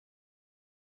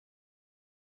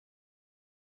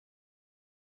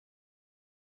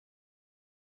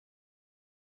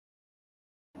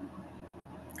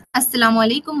Assalamu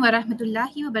alaikum wa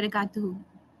rahmatullahi wa barakatuhu.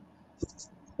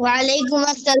 Waalaikum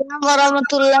assalam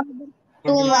warahmatullahi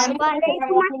wabarakatuh, ma'am.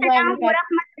 Waalaikumsalam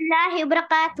warahmatullahi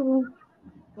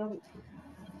wabarakatuh.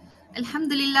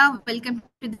 Alhamdulillah, welcome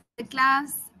to the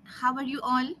class. How are you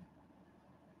all?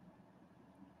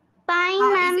 Fine,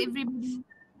 How ma'am. is everybody?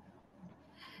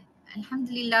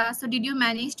 Alhamdulillah. So, did you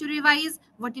manage to revise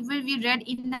whatever we read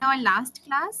in our last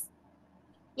class?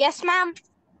 Yes, ma'am.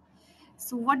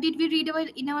 So, what did we read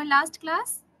in our last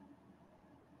class?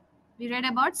 We read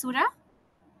about Surah.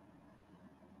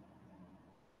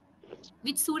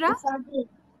 Which Surah?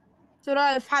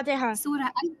 Surah Al-Fatiha.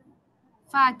 Surah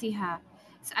Al-Fatiha.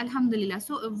 So, Alhamdulillah.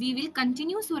 So, we will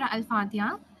continue Surah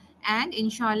Al-Fatiha, and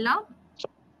inshallah,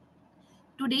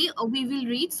 today we will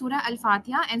read Surah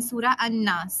Al-Fatiha and Surah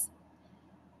An-Nas.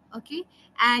 Okay,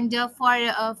 and for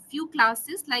a few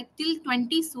classes like till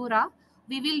 20 surah,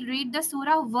 we will read the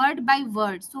surah word by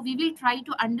word. So we will try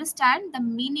to understand the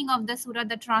meaning of the surah,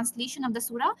 the translation of the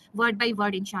surah word by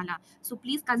word, inshallah. So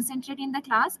please concentrate in the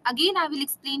class. Again, I will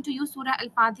explain to you Surah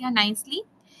Al-Fatiha nicely,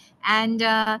 and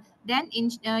then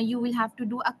you will have to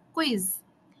do a quiz.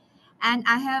 And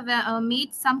I have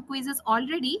made some quizzes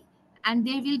already, and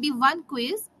there will be one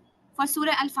quiz for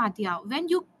Surah Al-Fatiha. When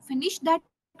you finish that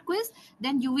quiz,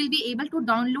 then you will be able to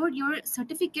download your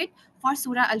certificate for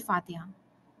Surah Al-Fatiha.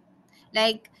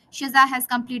 Like Shiza has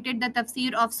completed the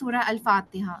tafsir of Surah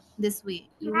Al-Fatiha. This way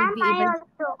you will Ma'am, be I able.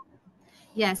 also.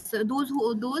 Yes, so those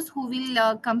who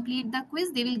will complete the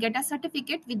quiz, they will get a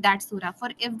certificate with that surah. For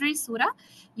every surah,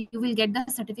 you will get the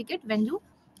certificate when you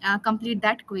complete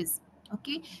that quiz.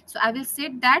 Okay, so I will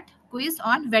set that quiz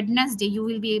on Wednesday. You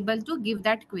will be able to give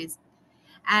that quiz,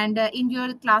 and in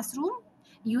your classroom,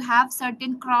 you have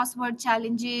certain crossword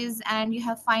challenges, and you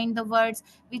have find the words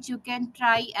which you can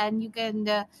try, and you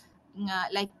can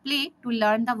like play to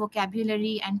learn the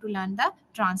vocabulary and to learn the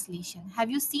translation.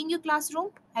 Have you seen your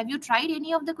classroom? Have you tried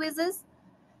any of the quizzes?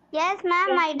 Yes,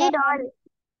 ma'am, I did all.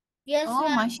 Yes, Oh,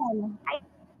 ma'am. mashallah.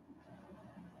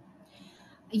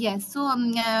 Yes, so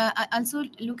also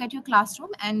look at your classroom,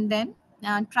 and then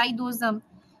try those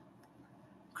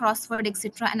crossword,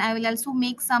 etc. And I will also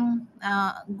make some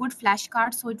good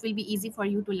flashcards, so it will be easy for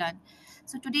you to learn.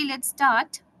 So today let's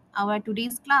start our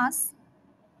today's class.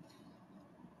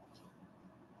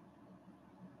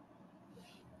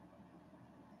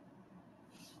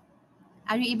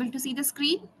 Are you able to see the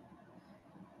screen?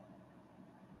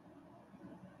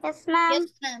 Yes, ma'am.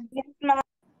 Yes, ma'am. Yes, ma'am.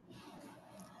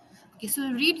 Okay,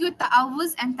 so read your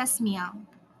ta'awuz and tasmiyah.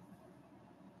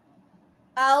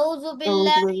 أعوذ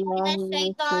بالله من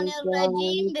الشيطان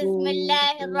الرجيم بسم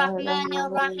الله الرحمن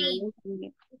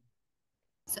الرحيم.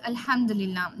 So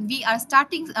Alhamdulillah, we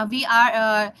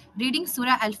are reading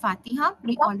Surah Al-Fatiha.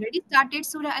 We already started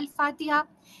Surah Al-Fatiha,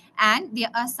 and there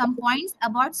are some points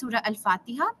about Surah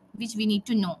Al-Fatiha which we need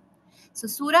to know. So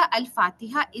Surah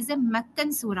Al-Fatiha is a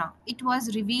Meccan surah. It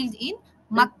was revealed in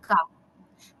Makkah.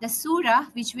 The surah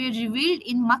which were revealed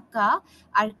in Makkah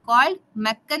are called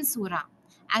Meccan surah,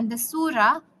 and the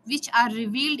surah which are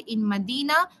revealed in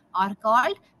Medina are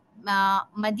called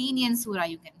Madinian surah,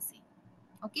 you can say.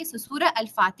 Okay, so Surah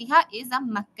Al-Fatiha is a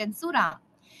Meccan surah.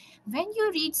 When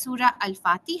you read Surah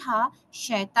Al-Fatiha,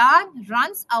 shaitan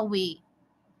runs away.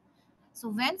 So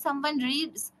when someone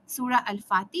reads Surah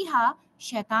Al-Fatiha,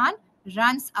 shaitan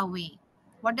runs away.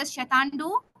 What does shaitan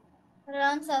do?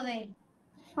 Runs away.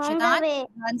 On the Shaitan way.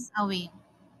 runs away.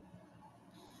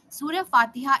 Surah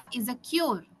Fatiha is a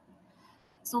cure.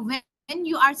 So when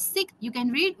you are sick, you can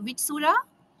read which surah?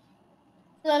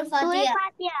 Surah Surah Al-Fatiha.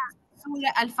 Fatiha.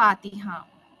 Surah Al-Fatiha.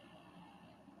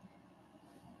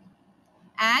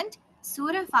 And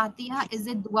Surah Fatiha is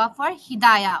a dua for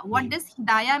hidayah. What does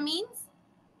hidayah means?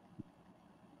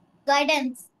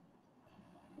 Guidance.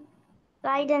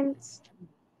 Guidance.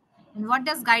 And what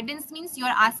does guidance means? You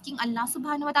are asking Allah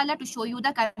subhanahu wa ta'ala to show you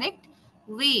the correct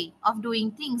way of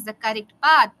doing things, the correct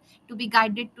path, to be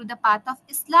guided to the path of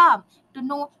Islam, to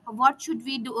know what should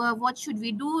we do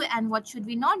and what should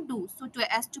we not do, so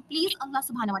to as to please Allah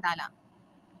subhanahu wa ta'ala.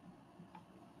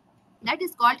 That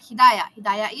is called hidayah.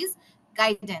 Hidayah is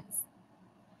guidance.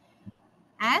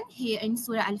 And here in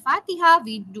Surah Al-Fatiha,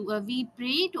 we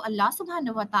pray to Allah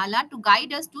subhanahu wa ta'ala to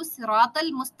guide us to Sirat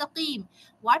al-Mustaqim.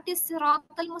 What is Sirat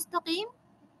al-Mustaqim?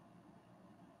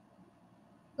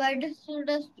 Guidance to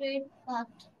the straight path.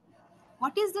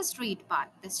 What is the straight path?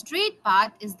 The straight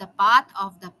path is the path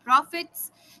of the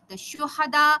prophets, the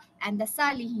shuhada, and the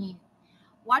salihin.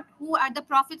 what who are the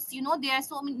prophets? There are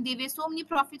so many, there were so many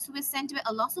prophets who were sent by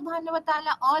Allah subhanahu wa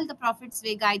ta'ala. All the prophets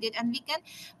were guided, and we can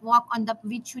walk on the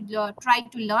we should try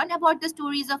to learn about the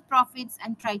stories of prophets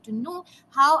and try to know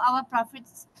how our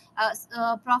prophets,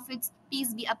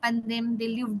 peace be upon them, they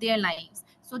lived their lives.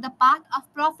 So the path of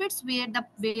prophets was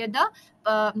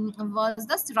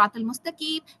the Sirat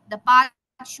al-Mustaqim. The path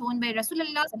shown by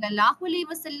Rasulullah sallallahu alaihi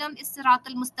wasallam is Sirat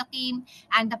al-Mustaqim,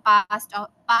 and the path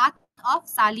of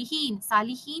Salihin.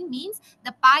 Salihin means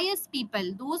the pious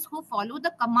people, those who follow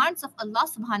the commands of Allah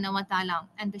subhanahu wa ta'ala.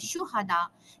 And the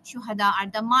Shuhada are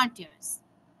the martyrs.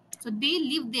 So they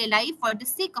live their life for the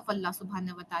sake of Allah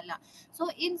subhanahu wa ta'ala. So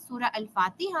in Surah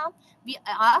Al-Fatiha, we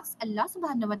ask Allah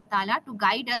subhanahu wa ta'ala to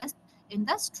guide us in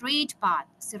the straight path,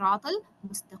 Sirat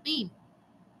al-Mustaqim.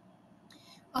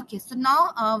 Okay, so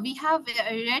now we have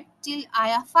read till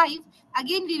ayah 5.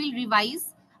 Again, we will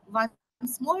revise once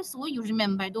more so you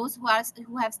remember. Those who have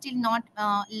still not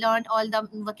learned all the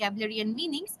vocabulary and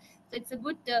meanings. So it's a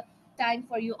good time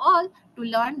for you all to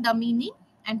learn the meaning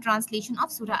and translation of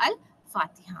Surah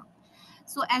Al-Fatiha.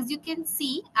 So as you can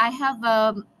see, I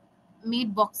have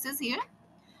made boxes here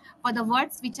for the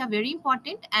words which are very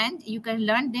important, and you can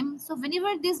learn them. So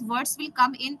whenever these words will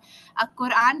come in a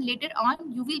Quran later on,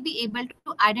 you will be able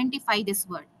to identify this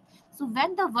word. So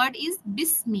when the word is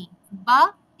bismi,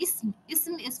 ba ism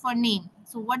is for name.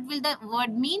 So what will the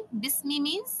word mean? Bismi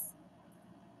means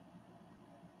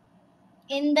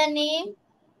In the name,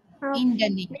 Of in the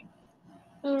name.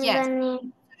 in the Yes,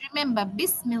 name. remember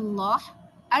Bismillah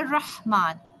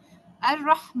ar-Rahman.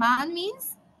 Ar-Rahman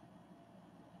means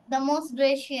the most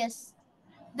gracious,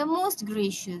 the most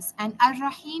gracious, and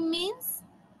ar-Rahim means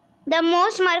The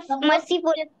most the most merciful.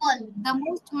 merciful. the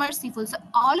most merciful. So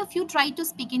all of you try to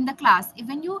speak in the class.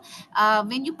 When you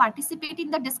participate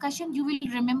in the discussion, you will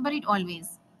remember it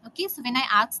always. Okay, so when I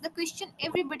ask the question,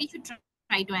 everybody should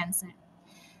try to answer.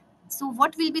 So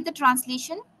what will be the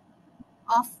translation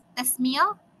of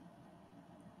tasmiyah?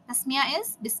 Tasmiyah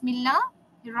is Bismillah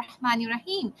Rahmanir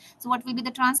Rahim. So what will be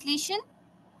the translation?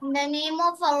 In the name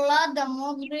of Allah, the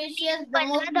most gracious, the Allah,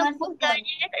 most the most merciful.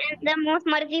 gracious and the most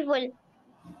merciful.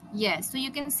 Yes, so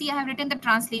you can see I have written the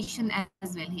translation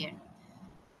as well here.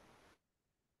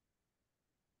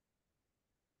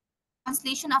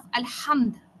 Translation of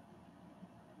Alhamd.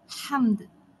 Hamd.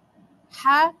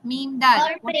 Ha Mim Dal.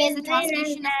 All What is the praises,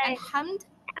 translation of Alhamd?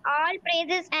 All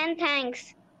praises and thanks.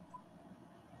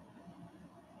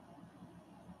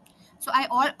 So I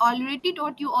already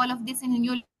taught you all of this in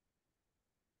your last class.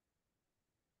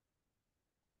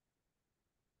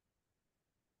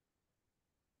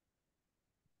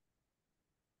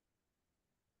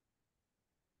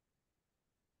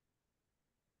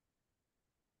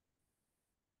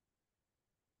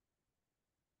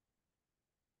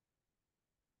 So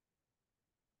you can see I have written the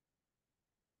translation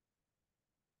as well here.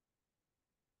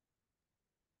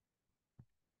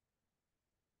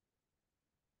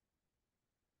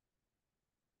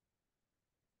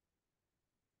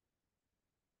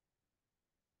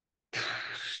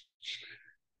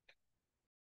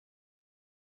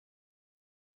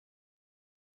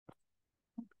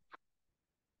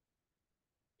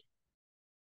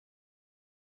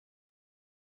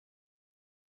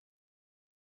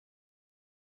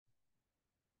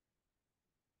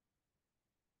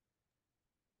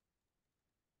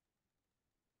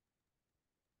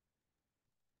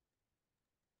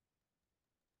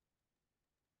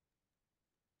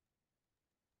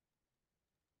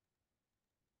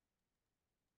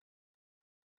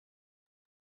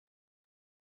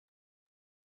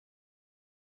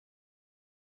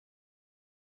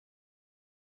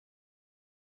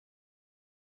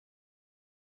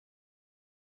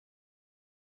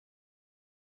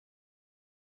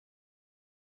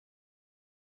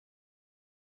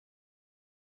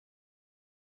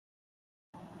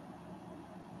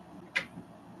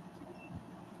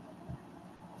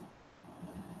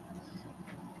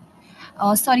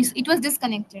 Sorry, so it was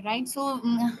disconnected, right? So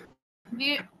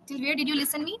till where did you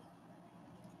listen me?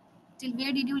 Till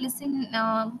where did you listen?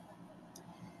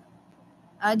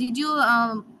 Did you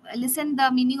listen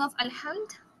the meaning of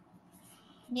Alhamd?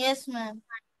 yes, ma'am.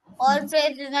 All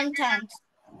praises and thanks.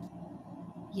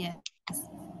 Yes.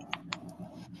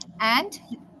 And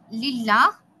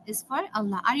Lillah is for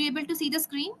Allah. Are you able to see the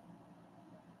screen?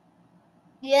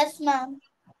 Yes, ma'am.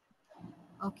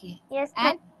 Okay. Yes,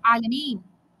 ma'am. And Alameen.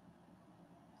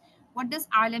 What does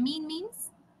Alameen means?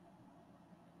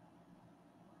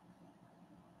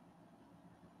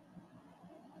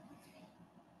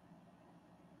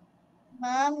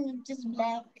 Ma'am, it is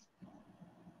black.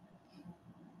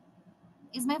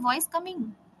 Is my voice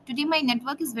coming? Today my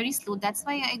network is very slow. That's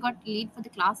why I got late for the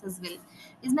class as well.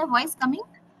 Is my voice coming?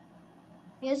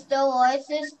 Yes, the voice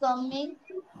is coming.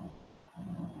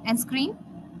 And screen?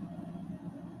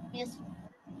 Yes,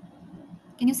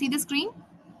 Can you see the screen?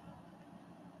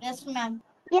 yes, ma'am.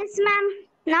 Yes, ma'am.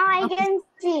 Now I Okay. can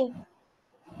see.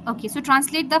 Okay. So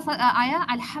translate the ayah.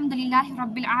 Alhamdulillahi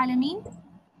Rabbil Alameen.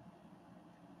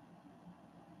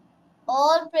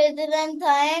 All praise and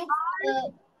thanks.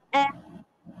 Uh,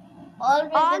 All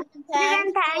praise all and praise thanks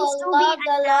and to thanks to be Allah,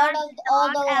 the Lord Allah, of the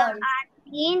all Lord the worlds.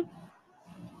 Alameen.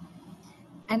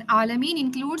 And Alameen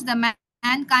includes the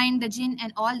mankind, the jinn,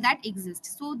 and all that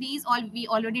exists. So these all we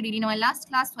already did in our last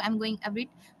class. So I'm going a bit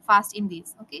fast in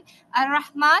these. Okay.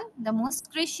 Ar-Rahman, the most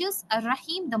gracious.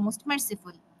 Ar-Rahim, the most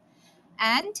merciful.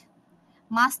 And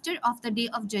master of the day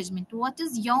of judgment. What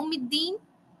is Yawmiddin?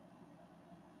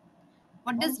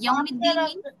 What The does Yawmiddin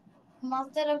mean?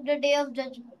 master of the day of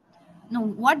judgment, No,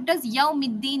 what does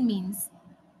Yawmiddin means?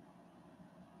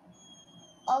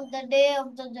 of the day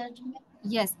of the judgment.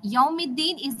 Yes,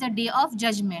 Yawmiddin is the day of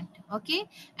judgment. Okay,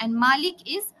 and Malik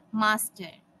is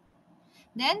master.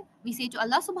 Then we say to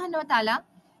Allah subhanahu wa ta'ala,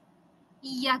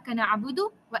 Iyyaka na'budu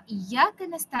wa iyyaka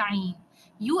nasta'in.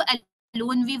 You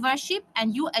alone we worship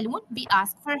and you alone we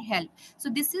ask for help. So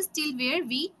this is still where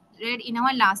we read in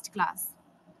our last class.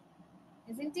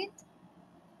 Isn't it?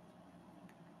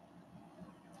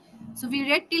 So we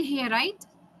read till here, right?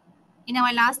 In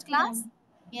our Yes, last class? ma'am.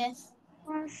 Yes.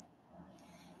 Yes.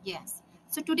 Yes.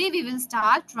 So today we will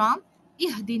start from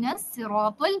Ihdina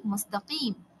Siratul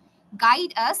Mustaqim.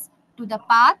 Guide us to the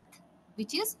path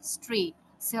which is straight.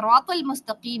 Siratul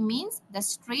Mustaqim means the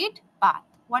straight path.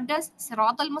 What does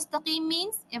Siratul Mustaqim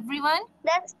means, everyone?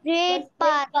 That's The great straight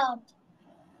path. path.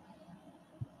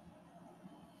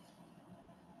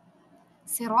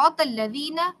 Siratul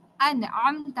Ladina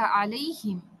An'amta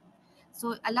alayhim.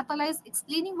 So Allah Ta'ala is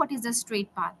explaining what is the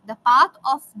straight path. The path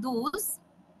of those,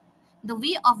 the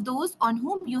way of those on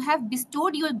whom you have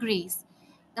bestowed your grace.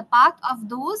 The path of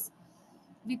those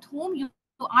with whom you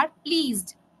are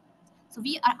pleased. So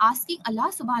we are asking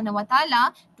Allah subhanahu wa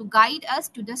ta'ala to guide us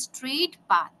to the straight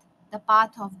path, the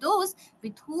path of those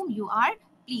with whom you are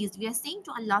pleased. We are saying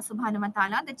to Allah subhanahu wa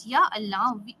ta'ala that, Ya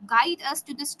Allah, guide us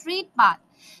to the straight path.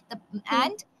 Yes.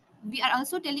 And we are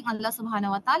also telling Allah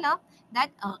subhanahu wa ta'ala that,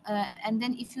 and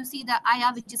then if you see the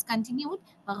ayah which is continued,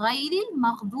 غَيْرِ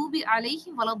الْمَغْضُوبِ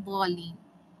عَلَيْهِمْ وَلَا الضَّالِّينَ.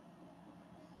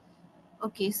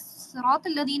 Okay, صراط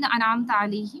الذين أنعمت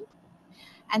عليهم.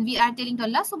 And we are telling to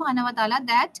Allah subhanahu wa ta'ala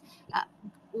that,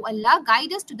 O Allah,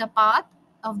 guide us to the path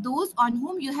of those on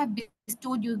whom you have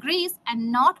bestowed your grace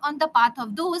and not on the path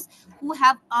of those who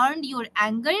have earned your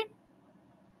anger.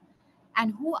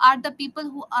 And who are the people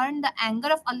who earned the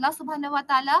anger of Allah subhanahu wa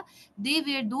ta'ala? They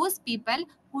were those people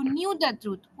who knew the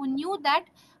truth, who knew that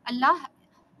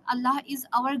Allah is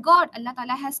our God. Allah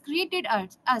Ta'ala has created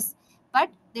us, but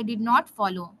they did not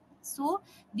follow. So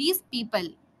these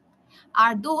people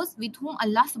are those with whom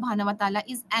Allah subhanahu wa ta'ala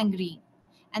is angry.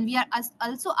 And we are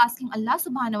also asking Allah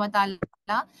subhanahu wa ta'ala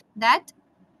that,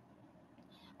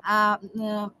 uh,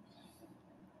 uh,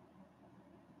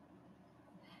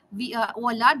 O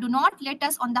Allah, do not let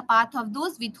us on the path of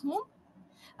those with whom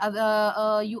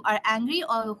you are angry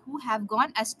or who have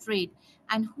gone astray.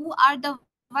 And who are the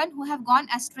one who have gone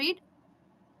astray?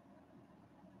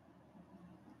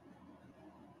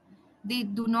 They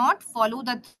do not follow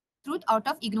the truth out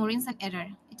of ignorance and error.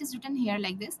 It is written here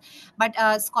like this. But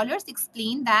scholars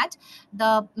explain that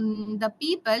the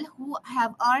people who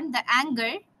have earned the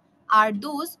anger are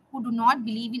those who do not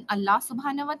believe in Allah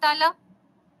subhanahu wa ta'ala.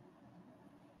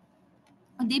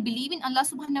 They believe in Allah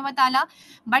subhanahu wa ta'ala,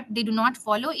 but they do not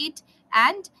follow it.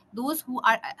 And those who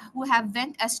have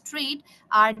went astray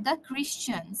are the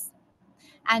Christians.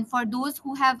 And for those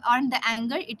who have earned the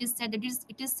anger, it is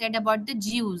said about the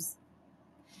Jews.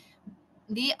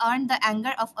 They earned the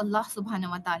anger of Allah subhanahu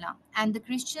wa ta'ala. And the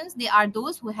Christians, they are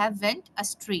those who have went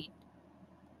astray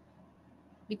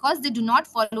because they do not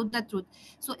follow the truth.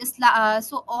 So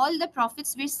so all the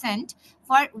prophets were sent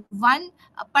for one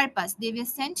purpose. They were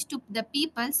sent to the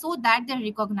people so that they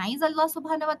recognize Allah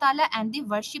subhanahu wa ta'ala and they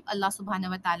worship Allah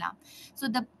subhanahu wa ta'ala. So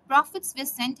the prophets were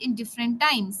sent in different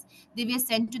times. They were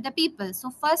sent to the people. So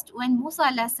first, when Musa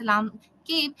alayhi salam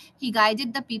came, he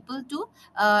guided the people to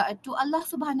Allah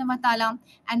subhanahu wa ta'ala.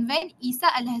 And when Isa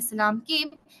alayhi salam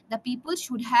came, the people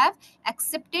should have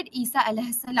accepted Isa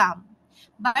alayhi salam.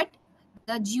 But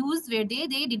the Jews were they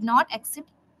did not accept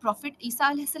Prophet Isa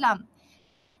alayhi salam,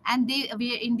 and they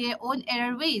were in their own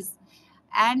error ways.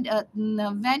 And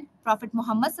when Prophet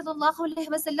Muhammad sallallahu alaihi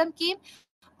wasallam came,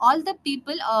 all the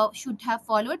people should have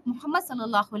followed Muhammad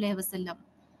sallallahu alaihi wasallam.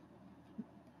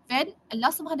 when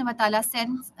Allah subhanahu wa ta'ala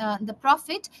sends the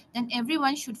prophet, then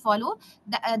everyone should follow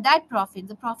that prophet.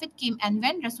 The prophet came, and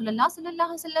when Rasulullah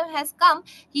sallallahu alaihi wasallam has come,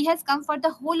 he has come for the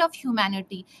whole of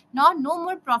humanity. Now no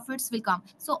more prophets will come.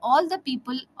 So all the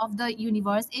people of the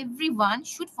universe, everyone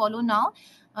should follow now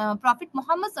Prophet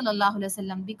Muhammad sallallahu alaihi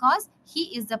wasallam, because he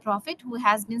is the prophet who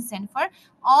has been sent for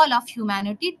all of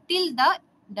humanity till the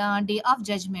day of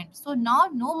judgment. So now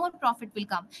no more prophet will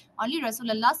come. Only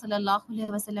Rasulullah sallallahu alaihi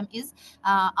wasallam is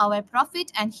our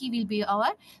prophet, and he will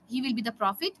be the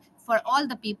prophet for all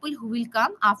the people who will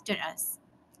come after us.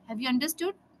 Have you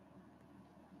understood?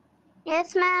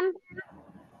 Yes, ma'am.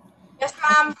 Yes, Okay.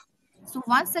 ma'am. So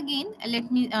once again,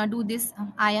 let me do this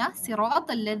ayah.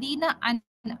 Sirat alladhina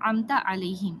an'amta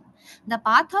alayhim. The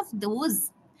path of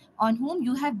those on whom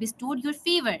you have bestowed your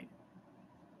favor.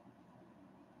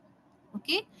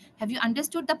 Okay. Have you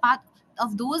understood the path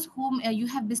of those whom you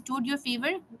have bestowed your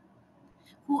favor?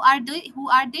 Who are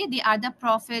they? They are the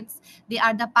prophets. They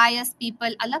are the pious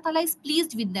people. Allah Ta'ala is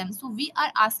pleased with them. So we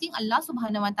are asking Allah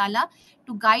Subhanahu wa Ta'ala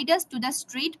to guide us to the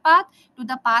straight path, to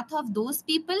the path of those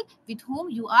people with whom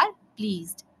you are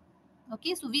pleased.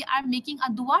 Okay, so we are making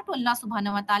a dua to Allah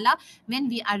Subhanahu wa Ta'ala when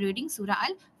we are reading Surah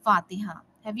Al-Fatiha.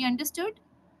 Have you understood?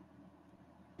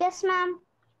 Yes, ma'am.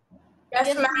 Yes,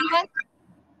 Yes, ma'am.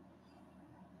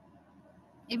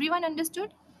 everyone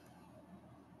understood?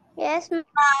 Yes, ma'am.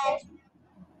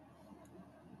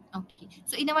 Okay,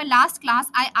 so in our last class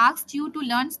I asked you to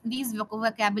learn these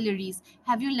vocabularies.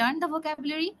 Have you learned the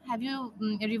vocabulary? Have you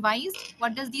revised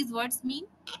what does these words mean?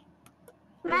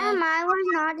 Ma'am, I was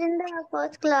not in the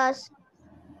first class.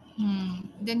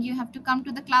 Then you have to come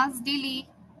to the class daily,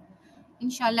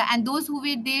 inshallah. And those who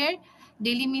were there,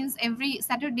 daily means every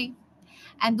Saturday.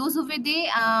 And those who were there,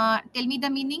 tell me the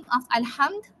meaning of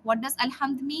alhamd. What does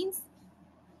alhamd means?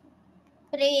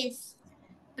 Praise.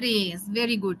 Praise.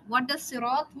 Very good. What does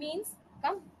sirat means?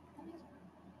 Come.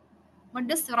 What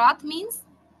does sirat means?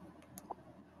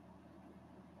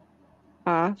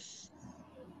 Path.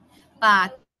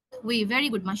 Pathway. Very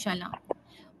good, mashallah.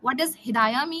 What does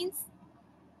hidayah means?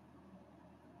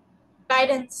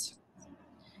 Guidance.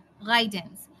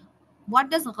 Guidance. What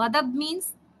does ghadab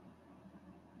means?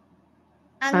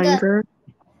 Anger. Anger.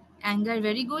 Anger.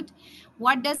 Very good.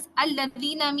 What does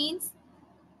alladhina means?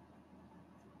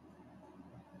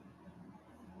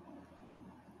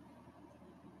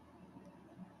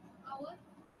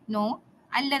 No.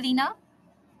 Alladhina.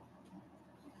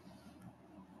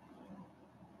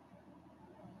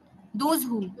 Those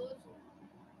who.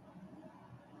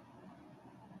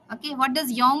 Okay. What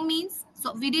does yom means?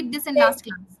 So we did this in Day. last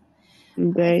class.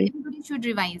 So Day. everybody should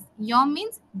revise. Yom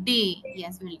means day.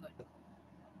 Yes, very good.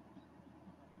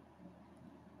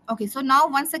 Okay, so now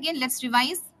once again let's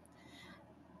revise.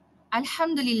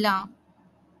 Alhamdulillah.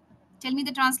 Tell me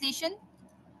the translation.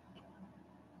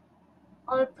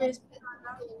 All praise be to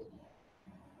Allah.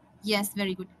 Yes,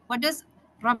 very good. What does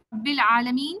Rabbil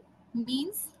Alameen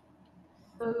means?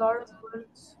 The Lord of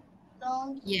worlds.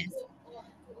 Yes.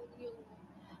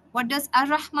 What does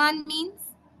Ar-Rahman means?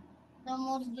 The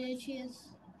most gracious.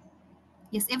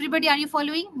 Yes, everybody, are you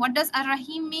following? What does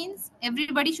Ar-Rahim means?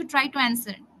 Everybody should try to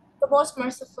answer. The most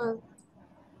merciful.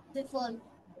 Merciful.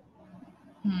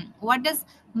 What does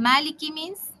Maliki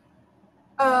means?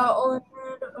 Owner.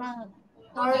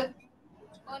 Lord.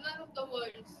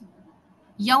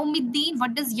 Yawmiddin.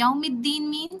 What does Yawmiddin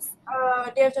means?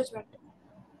 Day of judgment.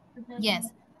 Yes.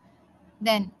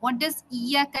 Then what does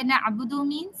Iyyaka na'budu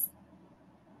means?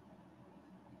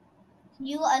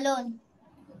 You alone.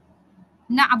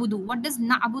 Na'budu. What does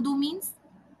na'budu means?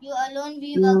 You alone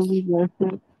we You will be worship.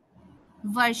 worship.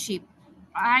 Worship.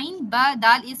 Ain ba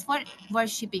dal is for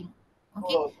worshipping.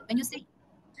 Okay. When you say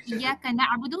Iyyaka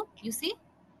na'budu, you say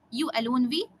you alone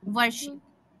we worship.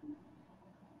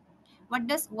 What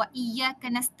does wa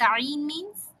iyyaka nasta'in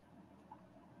means?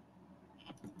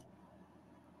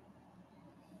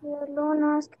 You alone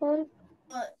ask help.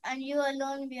 And you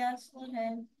alone we ask for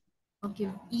help.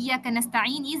 Okay. Iyyaka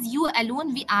nasta'in is you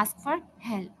alone we ask for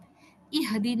help.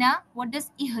 Ihdina. What does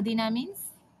ihdina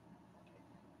means?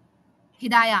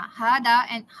 Hidayah. Hada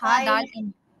and hadal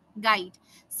and guide.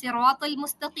 Sirat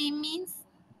al-mustaqim means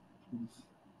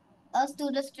Us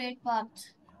to the straight path.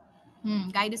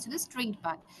 guide us to the straight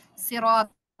path. Sirat.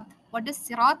 What does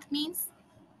sirat means?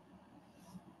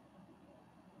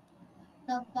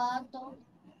 The path of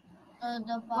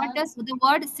the What path. does the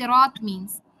word sirat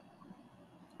means?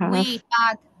 Way, Path.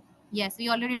 path. Yes, we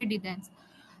already did that.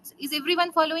 So is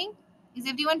everyone following? Is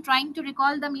everyone trying to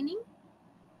recall the meaning?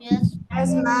 Yes.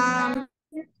 Yes, ma'am.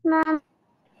 Yes, ma'am.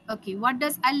 Okay, what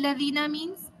does alladhina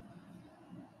means?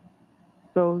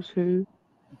 Those who.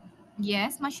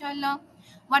 Yes, mashallah.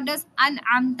 What does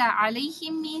an'amta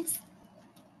alayhim means?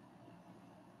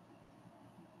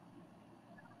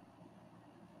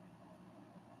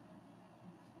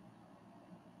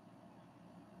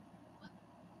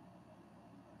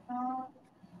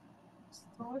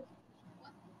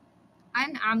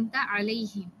 An'amta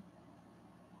alayhim.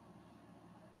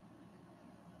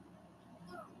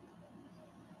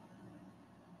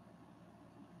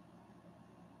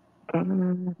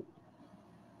 Um,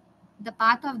 The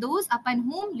path of those upon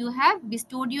whom you have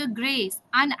bestowed your grace.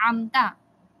 An'amta.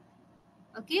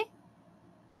 Okay?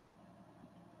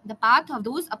 The path of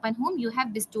those upon whom you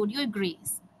have bestowed your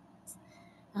grace.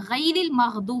 غير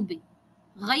المغضوب.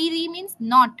 غيري means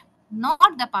not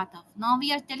the path of. Now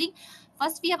we are telling,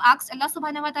 first we have asked Allah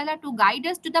subhanahu wa ta'ala to guide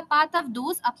us to the path of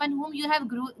those upon whom you have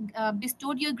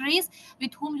bestowed your grace,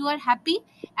 with whom you are happy,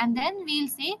 and then we'll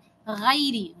say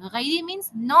غيري. غيري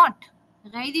means not.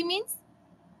 غيري means,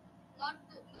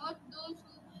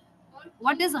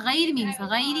 what does غير means?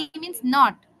 غيري means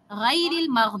not. غير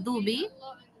المغضوب,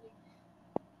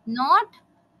 not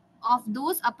of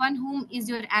those upon whom is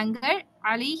your anger,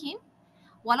 alayhim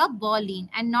wala dhalin,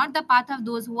 and not the path of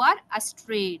those who are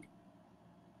astray.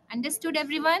 Understood,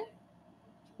 everyone?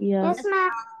 Yes, yes.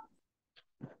 ma'am.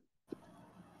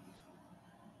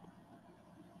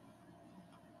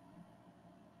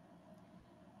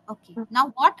 Okay.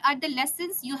 Now, what are the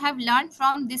lessons you have learned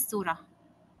from this surah?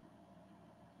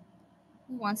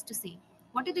 Who wants to say?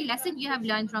 What are the lessons you have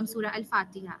learned from Surah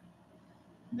Al-Fatiha?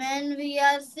 When we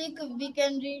are sick, we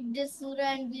can read this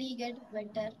surah and we get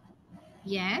better.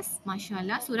 Yes,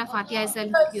 mashallah. Surah Fatiha is a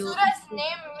Surah's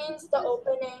name means the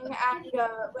opening, and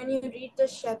when you read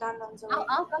this, shaitan runs away.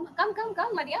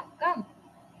 Come, Maria, come.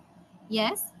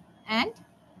 Yes, and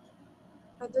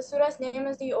The surah's name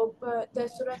is the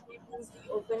surah's name means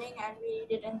the opening, and we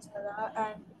read it in salah,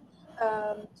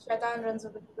 and shaitan runs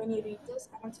away when you read this,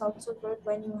 and it's also good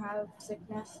when you have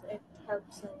sickness. It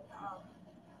helps in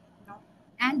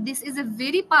and this is a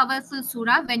very powerful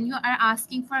surah when you are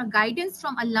asking for guidance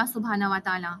from Allah subhanahu wa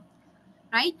ta'ala.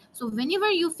 Right? So whenever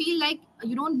you feel like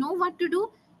you don't know what to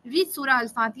do, read Surah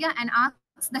Al-Fatiha and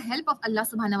ask the help of Allah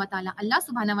subhanahu wa ta'ala. Allah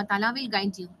subhanahu wa ta'ala will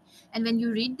guide you. And when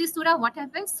you read this surah, what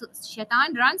happens?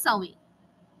 Shaitan runs away.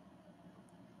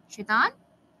 Shaitan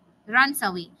runs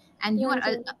away. And you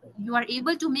are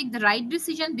able to make the right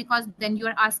decision, because then you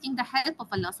are asking the help of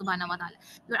Allah subhanahu wa ta'ala.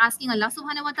 You are asking Allah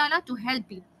subhanahu wa ta'ala to help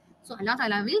you. So Allah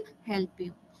ta'ala will help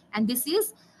you. And this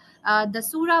is the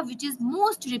surah which is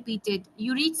most repeated.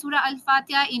 You read Surah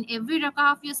Al-Fatiha in every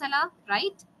rakah of your salah,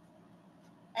 right?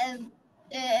 Every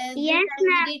Yes, time we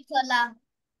ma'am. read salah.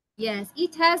 Yes,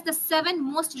 it has the 7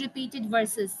 most repeated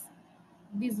verses.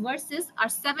 These verses are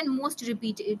 7 most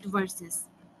repeated verses.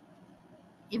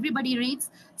 Everybody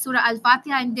reads Surah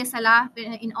Al-Fatiha in their salah.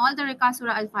 In all the rakah,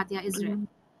 Surah Al-Fatiha is read.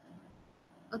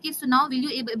 Okay, so now will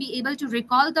you be able to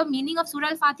recall the meaning of Surah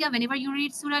Al-Fatiha whenever you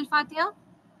read Surah Al-Fatiha?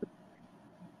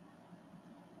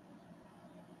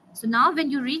 So now when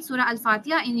you read Surah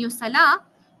Al-Fatiha in your salah,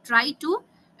 try to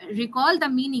recall the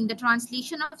meaning, the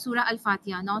translation of Surah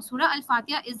Al-Fatiha. Now Surah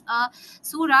Al-Fatiha is a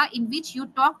surah in which you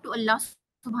talk to Allah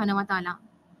subhanahu wa ta'ala.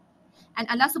 And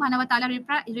Allah subhanahu wa ta'ala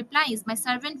replies, my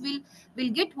servant will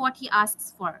get what he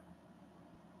asks for.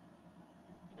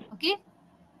 Okay?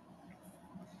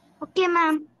 Okay,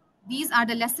 ma'am. These are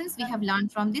the lessons we have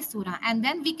learned from this surah. And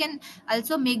then we can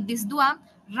also make this dua,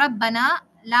 Rabbana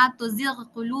la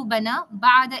tuzigh qulubana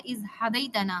ba'da iz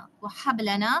hadaytana wa hab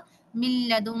lana min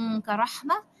ladunka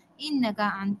rahmah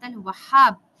innaka antal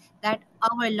wahhab. That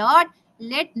our Lord,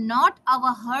 let not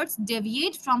our hearts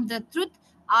deviate from the truth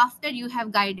after you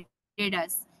have guided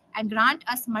us, and grant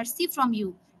us mercy from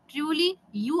you. Truly,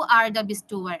 you are the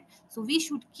bestower. So we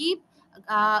should keep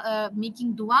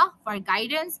making dua for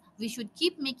guidance. We should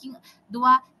keep making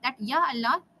dua that, Ya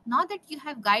Allah, now that you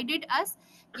have guided us,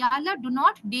 Ya Allah, do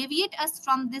not deviate us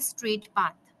from this straight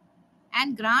path,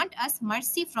 and grant us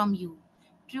mercy from you.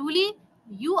 Truly,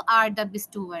 you are the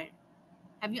bestower.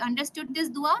 Have you understood this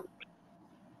dua?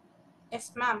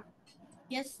 Yes, ma'am.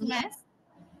 Yes, ma'am. Yes.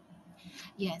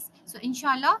 Yes. So,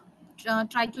 inshallah,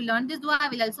 try to learn this dua. I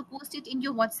will also post it in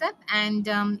your WhatsApp, and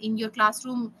in your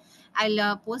classroom.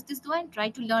 I'll post this dua and try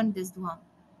to learn this dua.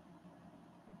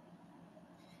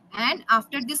 And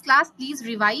after this class, please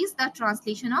revise the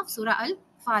translation of Surah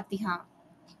Al-Fatiha.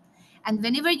 And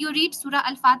whenever you read Surah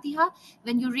Al-Fatiha,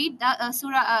 when you read the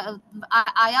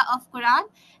ayah of Quran,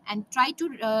 and try to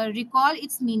recall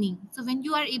its meaning. So when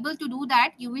you are able to do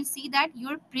that, you will see that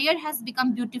your prayer has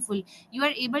become beautiful. You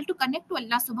are able to connect to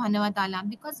Allah subhanahu wa ta'ala,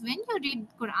 because when you read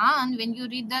Quran, when you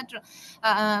read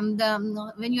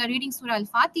when you are reading Surah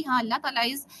Al-Fatiha, Allah ta'ala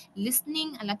is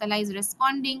listening, Allah ta'ala is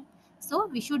responding. So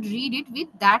we should read it with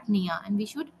that niya, and we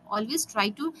should always try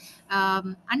to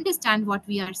understand what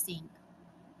we are saying.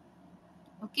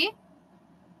 Okay.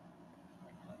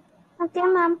 Okay,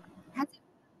 ma'am.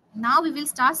 Now we will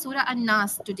start Surah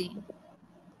An-Nas today.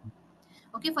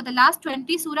 Okay, for the last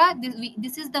 20 surah,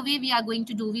 this is the way we are going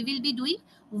to do. We will be doing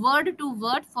word to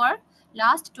word for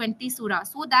last 20 surah,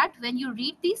 so that when you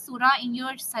read the surah in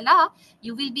your salah,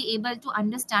 you will be able to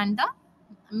understand the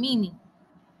meaning.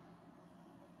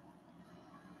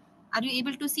 Are you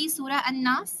able to see Surah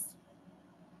An-Nas?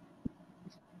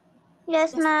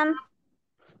 Yes, Yes. ma'am.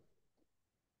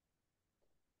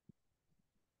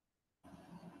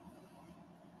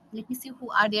 Let me see who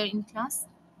are there in class.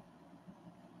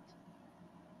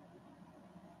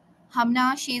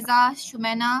 Hamna, Sheza,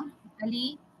 Shumena,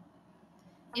 Ali.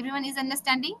 Everyone is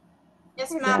understanding?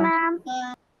 Yes, Yes, ma'am. Yeah.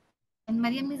 ma'am. And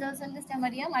Mariam is also understanding.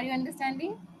 Mariam, are you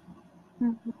understanding?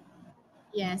 Mhm.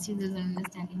 Yes, she's also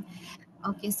understanding.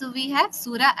 Okay, so we have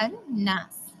Surah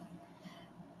An-Nas.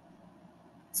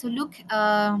 So look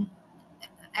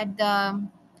at the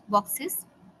boxes.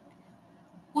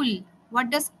 Kul. What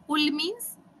does kul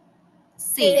means?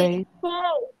 Say. Say. Say.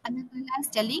 Allah Ta'ala is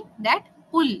telling that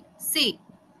kul, say.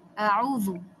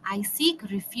 A'udhu, I seek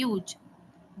refuge.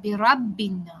 Bi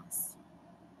Rabbin Nas.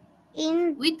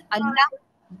 In With Allah,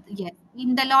 yes,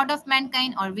 in the Lord of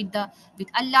mankind, or with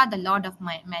Allah, the Lord of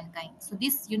mankind. So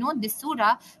this, this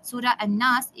Surah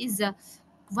An-Nas is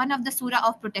one of the surah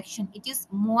of protection. It is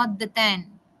Muwaddatan.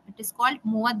 It is called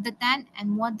Muwaddatan, and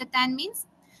Muwaddatan means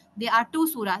there are two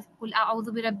surahs, Kul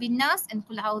A'udhu bi Rabbin Nas and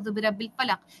Kul A'udhu bi Rabbil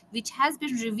Falaq, which has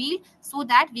been revealed so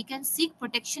that we can seek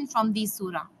protection from these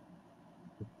surah.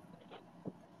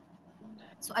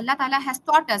 So Allah Ta'ala has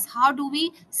taught us how do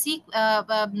we seek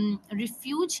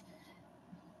refuge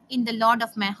in the Lord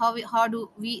of man. How do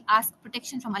we ask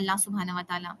protection from Allah subhanahu wa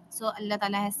ta'ala? So Allah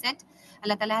Ta'ala has said,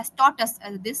 Allah Ta'ala has taught us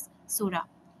this surah.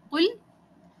 Qul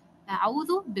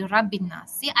a'udhu bi rabbin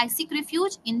nas. See, I seek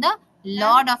refuge in the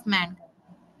Lord of man.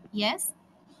 Yes,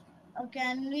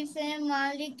 Can we say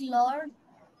Malik Lord?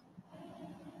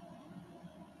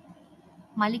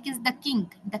 Malik is the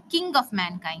king of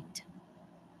mankind.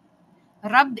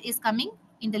 Rabb is coming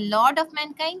in the Lord of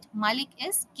mankind. Malik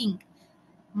is king.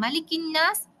 Malikin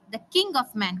nas, the king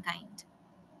of mankind.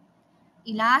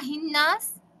 Ilahin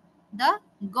nas, the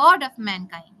God of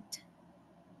mankind.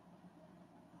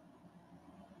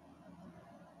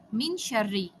 Min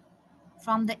sharri,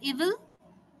 from the evil,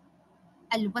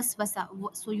 al waswasa.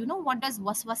 So you know what does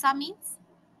waswasa means?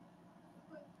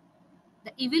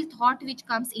 The evil thought which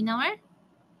comes in our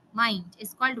mind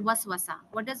is called waswasa.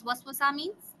 What does waswasa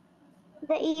means? the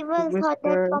The evil thought that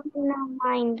whisper. comes in our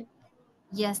mind.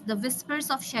 Yes, the whispers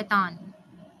of shaitan.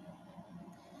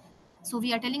 So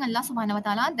we are telling Allah subhanahu wa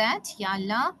ta'ala that, Ya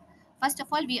Allah, first of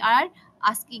all, we are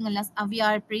asking Allah, we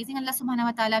are praising Allah subhanahu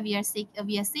wa ta'ala. We are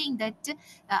saying that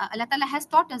Allah ta'ala has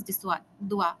taught us this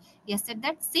dua. He has said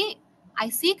that, say, I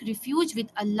seek refuge with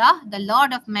Allah, the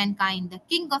Lord of mankind, the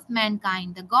King of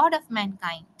mankind, the God of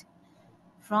mankind,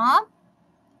 from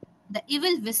the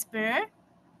evil whisperer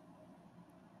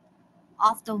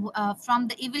from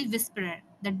the evil whisperer,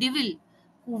 the devil,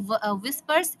 who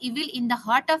whispers evil in the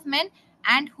heart of men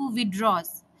and who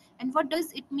withdraws. And what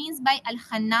does it means by al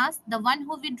khannas, the one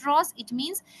who withdraws? It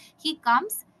means he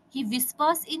comes, he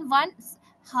whispers in one's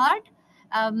heart,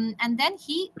 and then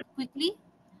he quickly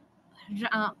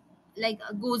uh,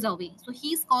 goes away. So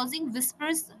he is causing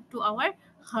whispers to our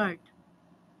heart.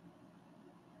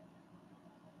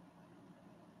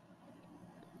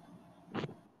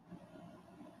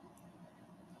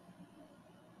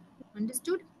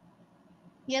 Understood?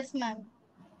 Yes, ma'am.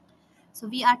 So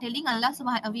we are telling Allah,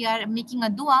 we are making a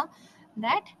dua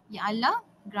that, Ya Allah,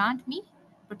 grant me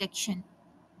protection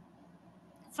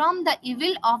from the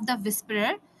evil of the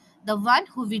whisperer, the one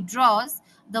who withdraws,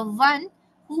 the one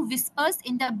who whispers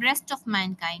in the breast of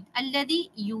mankind.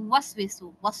 Alladhi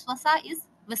yuwaswisu. Waswasa is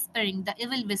whispering, the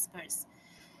evil whispers.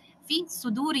 Fi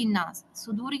sudurin nas.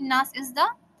 Sudurin nas is the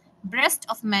breast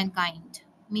of mankind.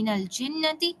 Minal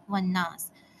jinnati wan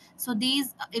nas. So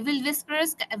these evil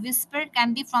whisper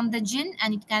can be from the jinn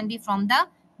and it can be from the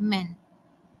men.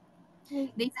 There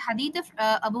is a hadith of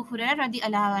Abu Hurairah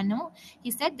radiallahu anhu.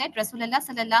 He said that Rasulullah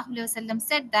sallallahu alaihi wasallam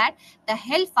said that the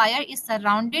hellfire is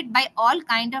surrounded by all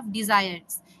kind of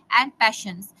desires and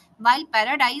passions, while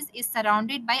paradise is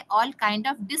surrounded by all kind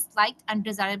of disliked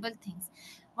undesirable things.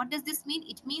 What does this mean?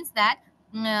 It means that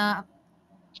mm,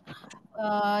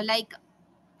 uh, like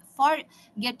for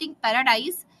getting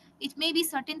paradise, it may be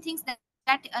certain things that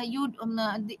you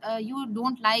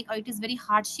don't like, or it is very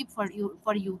hardship for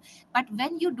you. But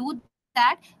when you do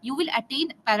that, you will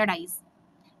attain paradise.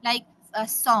 Like,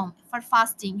 Psalm for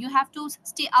fasting. You have to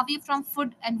stay away from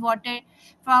food and water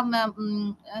from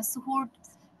suhoor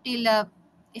till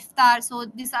iftar. So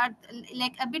these are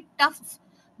like a bit tough.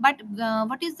 But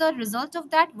what is the result of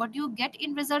that? What you get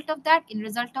in result of that? In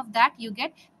result of that, you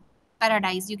get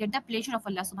paradise. You get the pleasure of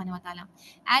Allah subhanahu wa ta'ala.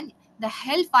 And the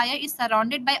hellfire is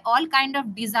surrounded by all kind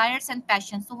of desires and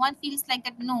passions. So one feels like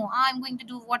that, no, I'm going to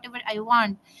do whatever I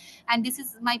want, and this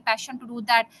is my passion to do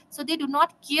that. So they do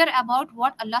not care about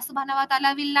what Allah subhanahu wa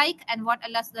ta'ala will like, and what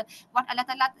Allah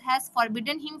ta'ala has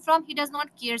forbidden him from. He does not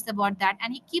cares about that,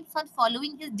 and he keeps on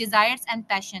following his desires and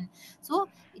passion. So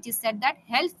it is said that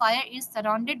hellfire is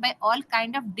surrounded by all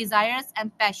kind of desires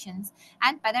and passions,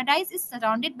 and paradise is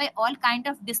surrounded by all kind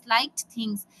of disliked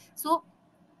things. So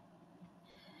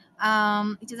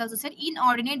it is also said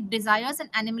inordinate desires and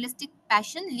animalistic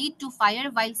passion lead to fire,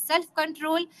 while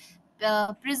self-control,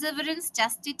 perseverance,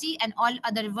 chastity, and all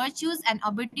other virtues and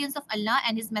obedience of Allah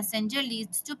and His Messenger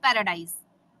leads to paradise.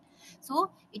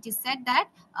 So it is said that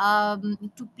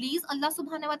to please Allah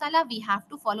subhanahu wa ta'ala, we have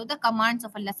to follow the commands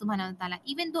of Allah subhanahu wa ta'ala.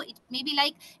 Even though it may be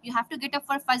like you have to get up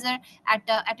for fajr at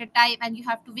a time, and you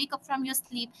have to wake up from your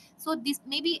sleep. So this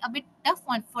may be a bit tough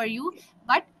one for you,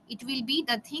 but it will be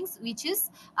the things which is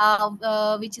pleasing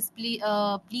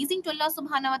to Allah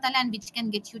subhanahu wa ta'ala, and which can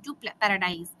get you to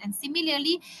paradise. And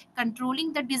similarly,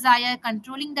 controlling the desire,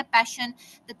 controlling the passion,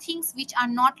 the things which are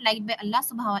not liked by Allah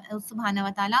subhanahu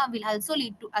wa ta'ala will also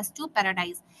lead to us to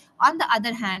paradise. On the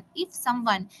other hand, if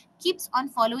someone keeps on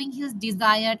following his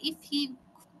desire, if he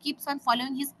keeps on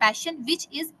following his passion, which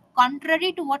is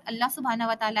contrary to what Allah subhanahu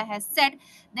wa ta'ala has said,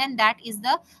 then that is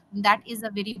a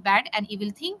very bad and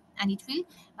evil thing, and it will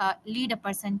lead a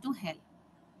person to hell.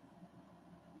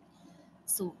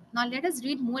 So now let us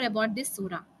read more about this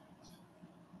surah.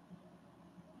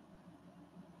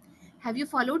 Have you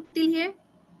followed till here?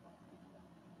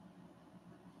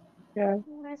 Yes.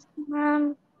 Yes,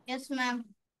 ma'am. Yes, ma'am.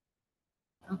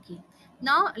 Okay.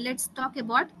 Now let's talk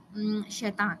about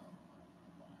shaitan.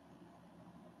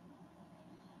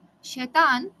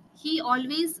 Shaitan, he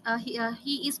is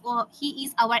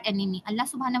our enemy. Allah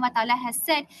subhanahu wa ta'ala has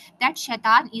said that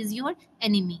shaitan is your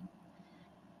enemy.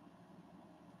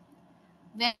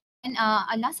 When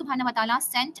Allah subhanahu wa ta'ala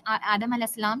sent Adam alayhi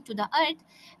salam to the earth,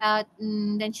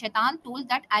 then shaitan told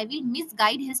that I will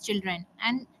misguide his children,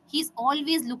 and he's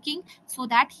always looking so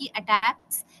that he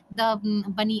attacks the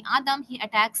Bani Adam, he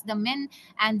attacks the men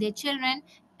and their children,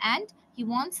 and he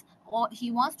wants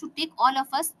to take all of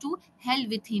us to hell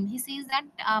with him. He says that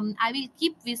I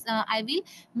will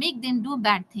make them do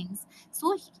bad things.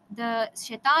 So the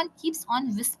shaitan keeps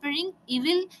on whispering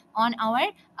evil on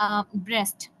our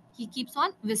breast. He keeps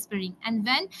on whispering, and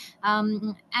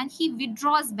and he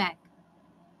withdraws back.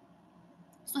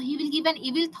 So he will give an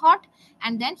evil thought,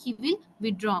 and then he will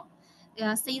withdraw.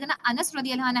 Sayyidina Anas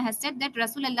radiallahu anhu has said that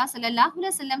Rasulullah sallallahu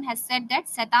alaihi wasallam has said that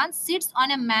Satan sits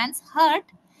on a man's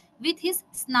heart with his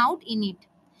snout in it,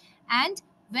 and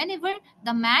whenever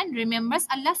the man remembers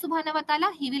Allah subhanahu wa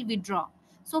ta'ala, he will withdraw.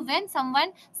 So when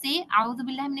someone say A'udhu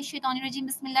billahi minash shaitanir rajim,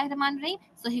 Bismillahir rahmanir rahim,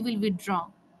 so he will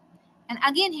withdraw, and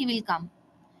again he will come.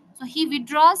 So he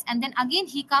withdraws, and then again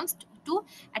he comes to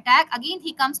attack. Again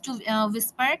he comes to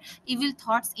whisper evil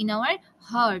thoughts in our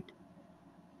heart.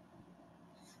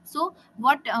 So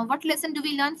what lesson do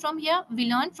we learn from here? We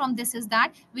learn from this is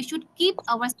that we should keep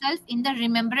ourselves in the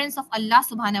remembrance of Allah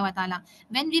subhanahu wa ta'ala.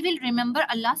 When we will remember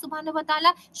Allah subhanahu wa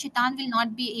ta'ala, shaitan will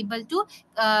not be able to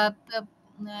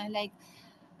like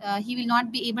he will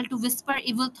not be able to whisper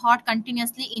evil thought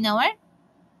continuously in our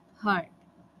heart.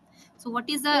 So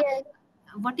Yes.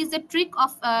 what is the trick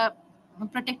of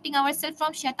protecting ourselves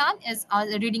from shaitan is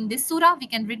reading this surah. We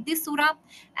can read this surah,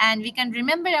 and we can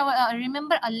remember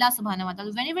Allah subhanahu wa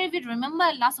ta'ala. Whenever we remember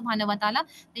Allah subhanahu wa ta'ala,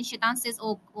 then shaitan says,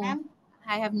 oh, Ma'am,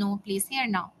 I have no place here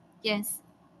now. Yes,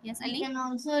 we Ali. can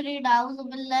also read A'udhu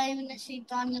billahi minash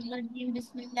shaitanir rajim.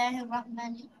 Bismillahir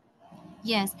rahmanir.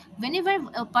 Yes, whenever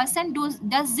a person does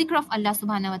zikr of Allah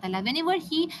subhanahu wa ta'ala, whenever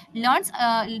he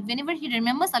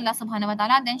remembers Allah subhanahu wa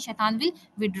ta'ala, then shaitan will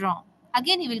withdraw.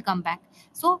 Again, he will come back.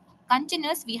 So,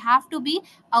 continuous, we have to be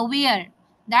aware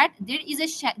that there is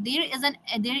an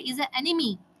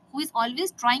enemy who is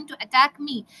always trying to attack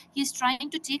me. He is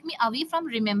trying to take me away from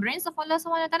remembrance of Allah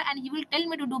subhanahu wa ta'ala, and he will tell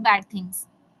me to do bad things.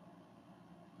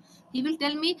 He will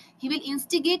tell me, he will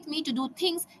instigate me to do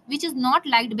things which is not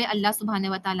liked by Allah subhanahu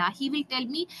wa ta'ala. He will tell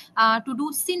me to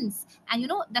do sins, and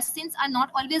the sins are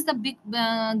not always the big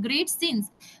great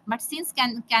sins, but sins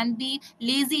can be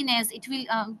laziness. It will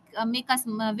make us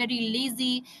very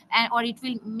lazy, or it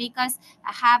will make us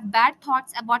have bad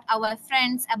thoughts about our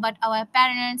friends, about our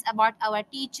parents, about our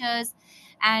teachers,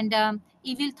 and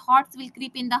evil thoughts will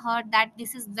creep in the heart that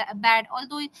this is bad,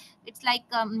 although it's like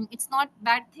it's not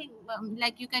bad thing.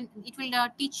 Like you can, it will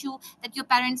teach you that your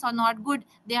parents are not good.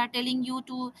 They are telling you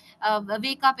to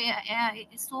wake up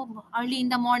so early in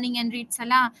the morning and read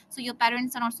salah, so your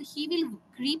parents are not. So he will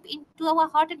creep into our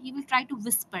heart and he will try to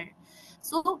whisper.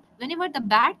 So whenever the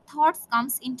bad thoughts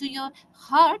comes into your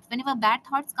heart, whenever bad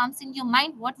thoughts comes in your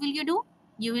mind, what will you do?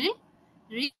 You will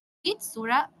read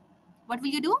surah. What will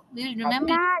you do? We will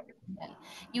remember it Not well.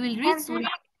 You will read have surah. to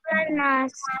read Surah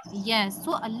Nas. Yes,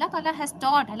 so Allah Ta'ala has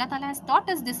taught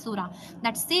us this surah,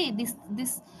 that say this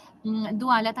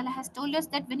dua. Allah Ta'ala has told us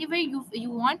that whenever you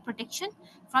want protection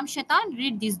from shaitan,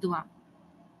 read this dua.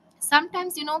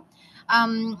 Sometimes, he will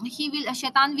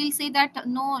shaitan will say that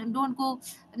no, don't go,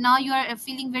 now you are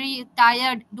feeling very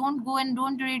tired, don't go and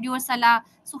don't read your salah,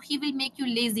 so he will make you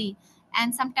lazy.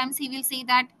 And sometimes he will say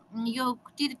that your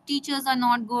teachers are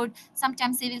not good,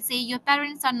 sometimes he will say your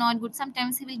parents are not good,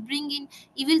 sometimes he will bring in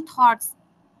evil thoughts.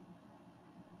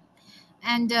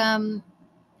 And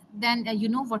then you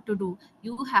know what to do.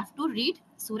 You have to read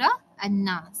surah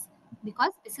an-nas,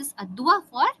 because this is a dua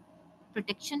for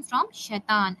protection from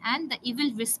shaitan and the evil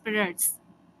whisperers.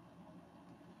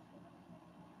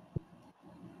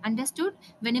 Understood?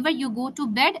 Whenever you go to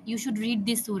bed, you should read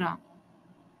this surah.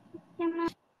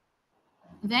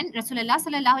 When Rasulullah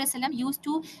sallallahu alaihi wasallam used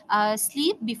to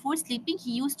sleep, before sleeping,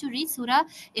 he used to read surah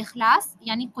Ikhlas,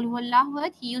 yani Qul huwallahu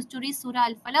ahad. He used to read surah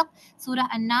Al-Falaq, surah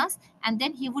An-Nas, and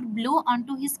then he would blow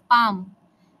onto his palm,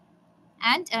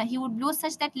 and he would blow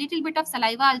such that little bit of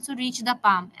saliva also reach the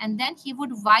palm, and then he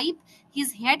would wipe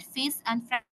his head, face, and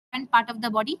front part of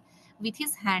the body with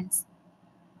his hands.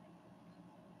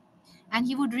 And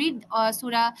he would read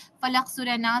surah Falaq,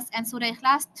 surah Nas, and surah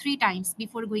Ikhlas 3 times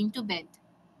before going to bed.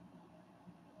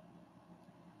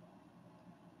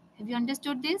 Have you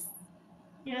understood this?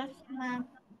 Yes, ma'am.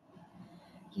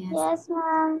 Yes. Yes,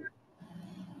 ma'am.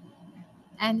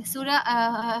 And surah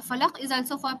Falaq is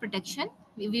also for protection.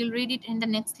 We will read it in the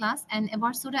next class. And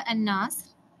about surah An-Nas,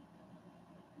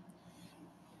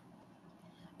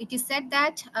 it is said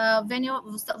that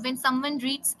when someone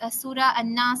reads surah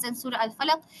An-Nas and surah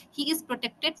Al-Falaq, he is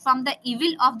protected from the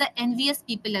evil of the envious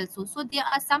people also. So there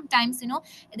are sometimes, there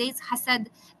is hasad,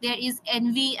 there is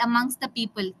envy amongst the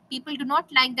people. People do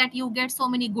not like that you get so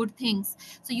many good things.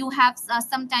 So you have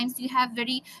sometimes you have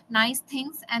very nice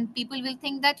things, and people will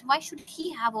think that why should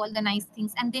he have all the nice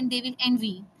things, and then they will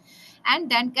envy, and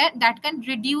then that can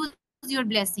reduce your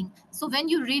blessing. So when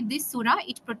you read this surah,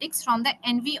 it protects from the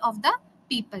envy of the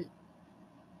people.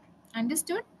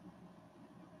 Understood?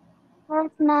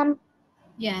 Yes, ma'am.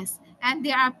 Yes. And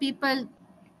there are people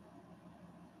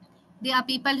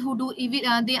who do evil.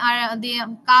 They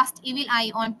cast evil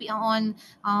eye on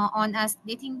us.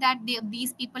 They think that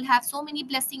these people have so many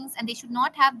blessings and they should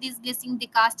not have this blessing. They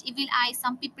cast evil eye.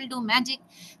 Some people do magic.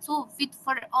 So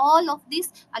for all of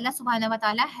this, Allah subhanahu wa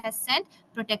ta'ala has sent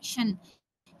protection.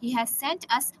 He has sent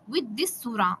us with this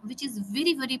surah, which is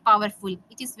very, very powerful.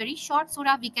 It is very short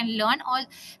surah. We can learn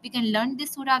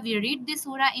this surah. We read this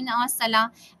surah in our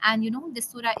salah, and this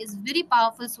surah is very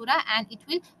powerful surah, and it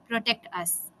will protect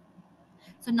us.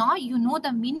 So now you know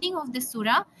the meaning of this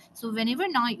surah. So whenever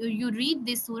now you read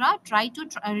this surah, try to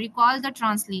recall the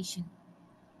translation.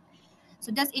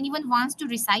 So does anyone wants to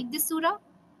recite this surah?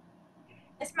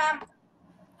 Yes, ma'am.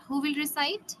 Who will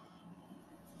recite?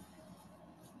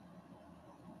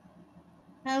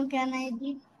 How can I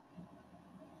do?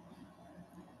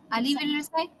 Ali will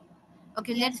recite.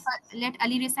 Okay, Yes. let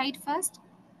Ali recite first.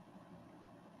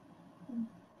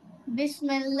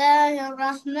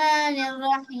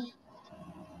 Bismillahirrahmanirrahim.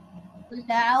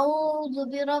 قل أعوذ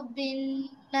برب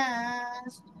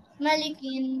الناس ملك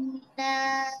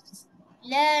الناس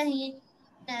إله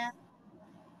الناس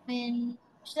من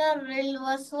شر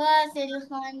الوسواس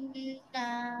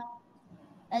الخناس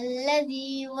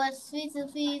الذي يوسوس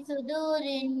في صدور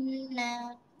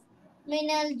الناس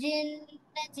من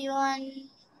الجنة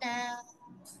والناس.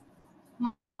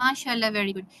 MashaAllah,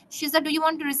 very good. Shiza, do you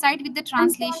want to recite with the And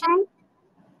translation? can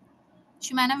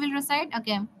Shumana will recite.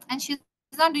 Okay. And Shiza,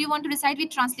 do you want to recite with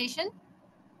translation?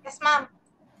 Yes, ma'am.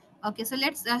 Okay, so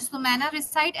let's Sumana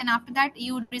recite, and after that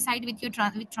you recite with your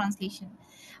with translation.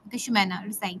 Okay, Shumana,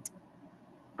 recite.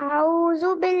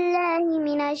 أعوذ بالله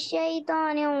من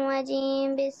الشيطان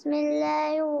الرجيم بسم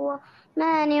الله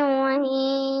الرحمن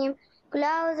الرحيم قل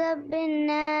أعوذ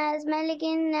بالناس ملك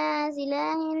الناس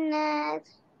إله الناس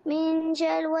من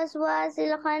شر الوسواس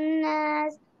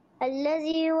الخناس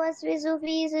الذي يوسوس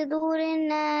في صدور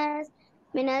الناس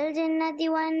من الجنة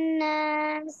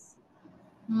والناس.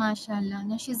 MashaAllah.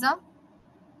 Now Shiza,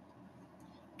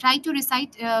 Try to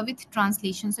recite with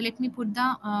translation. So let me put the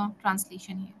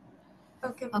translation here.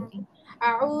 Okay, ma'am. Okay.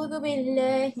 أعوذ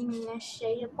بالله من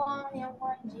الشيطان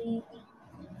الرجيم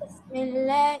بسم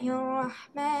الله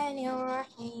الرحمن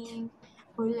الرحيم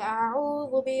قل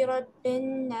أعوذ برب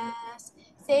الناس.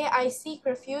 Say, I seek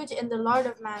refuge in the Lord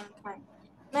of mankind.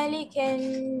 ملك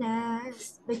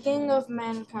الناس, the King of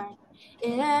mankind.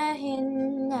 إله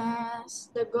الناس,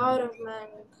 the God of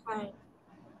mankind.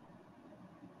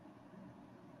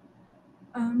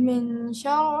 من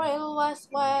شر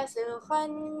الوسواس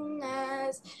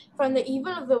الخناس, from the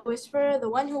evil of the whisperer, the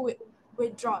one who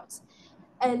withdraws.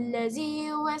 الذي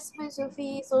يوسوس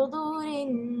في صدور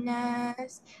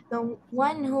الناس, the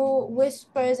one who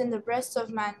whispers in the breasts of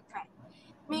mankind.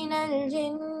 من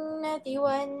الجنة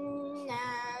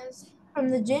والناس, from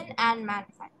the jinn and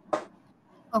mankind.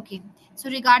 Okay. So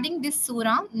regarding this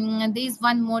surah, there is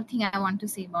one more thing I want to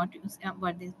say about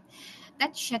this.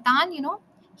 That Shaitan,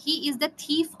 he is the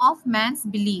thief of man's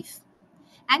belief,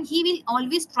 and he will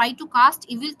always try to cast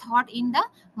evil thought in the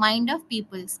mind of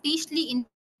people, especially in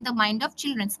the mind of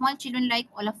children, small children like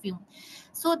all of you.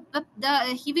 So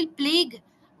he will plague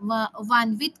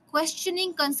one with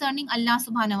questioning concerning Allah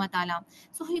subhanahu wa ta'ala.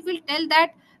 So he will tell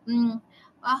that,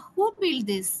 who built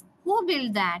this, who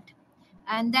built that,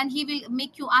 and then he will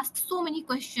make you ask so many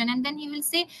questions, and then he will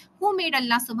say, who made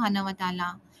Allah subhanahu wa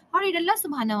ta'ala, how did Allah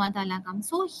subhanahu wa ta'ala come?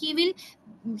 So he will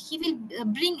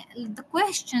bring the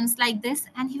questions like this,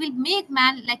 and he will make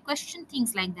man like question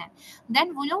things like that.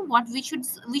 Then what we should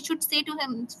say to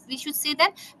him, we should say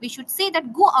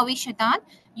that go away shaitan,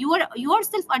 you are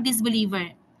yourself a disbeliever.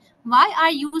 Why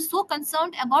are you so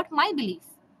concerned about my belief?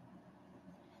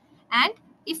 And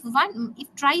if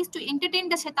tries to entertain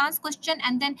the shaitan's question,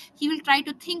 and then he will try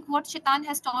to think what shaitan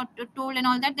has told and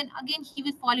all that, then again he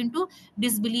will fall into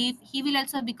disbelief. He will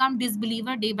also become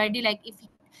disbeliever day by day. Like if he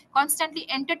constantly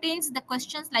entertains the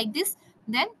questions like this,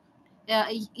 then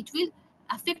it will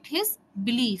affect his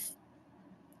belief.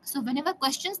 So whenever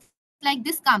questions like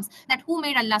this comes, that who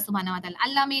made Allah subhanahu wa ta'ala,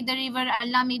 Allah made the river,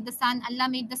 Allah made the sun, Allah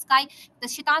made the sky, the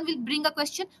shaitan will bring a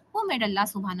question, who made Allah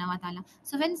subhanahu wa ta'ala?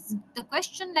 So when the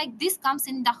question like this comes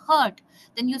in the heart,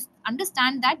 then you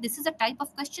understand that this is a type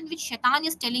of question which shaitan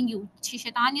is telling you.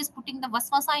 Shaitan is putting the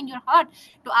waswasa in your heart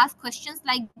to ask questions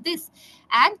like this.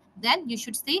 And then you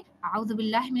should say, A'udhu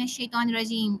billahi minash shaitanir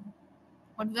rajim.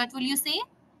 What will you say?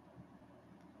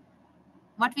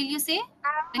 What will you say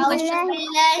when أعوذ questions أعوذ بالله come? من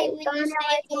بالله من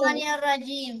الشيطان الشيطان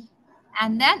الرجيم. الرجيم.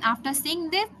 And then after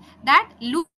saying this, that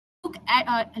look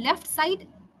at left side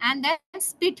and then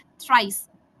spit thrice.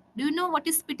 Do you know what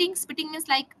is spitting? Spitting means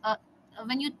like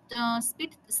when you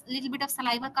spit, little bit of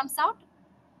saliva comes out.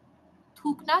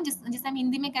 थूकना, जिसे हम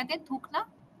हिंदी में कहते हैं थूकना.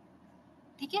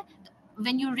 ठीक है?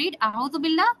 When you read a'udhu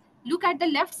billah, look at the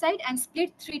left side and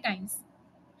split 3 times.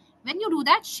 When you do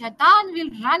that, shaitan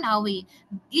will run away.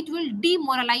 It will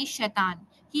demoralize shaitan.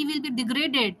 He will be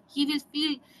degraded. He will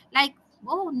feel like,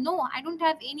 oh no, I don't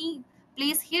have any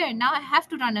place here, now I have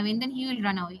to run away, and then he will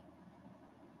run away.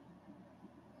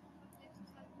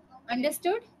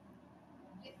 Understood?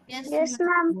 Yes, Yes,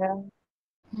 ma'am. ma'am. Yeah.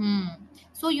 Hmm.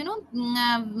 So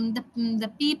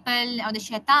the people or the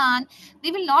shaitan,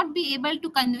 they will not be able to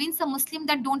convince a Muslim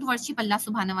that don't worship Allah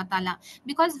subhanahu wa taala,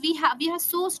 because we are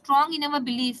so strong in our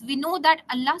belief. We know that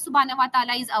Allah subhanahu wa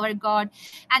taala is our God,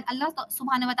 and Allah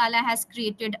subhanahu wa taala has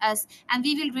created us, and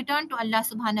we will return to Allah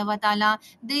subhanahu wa taala.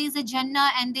 There is a Jannah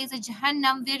and there is a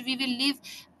Jahannam where we will live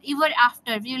ever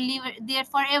after. We will live there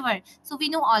forever. So we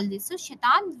know all this. So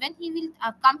shaitan, when he will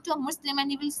come to a Muslim and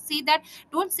he will say that,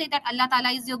 don't say that Allah Ta'ala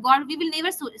is your God. We will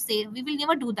never say, we will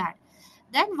never do that.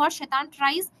 Then what shaitan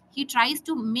tries? He tries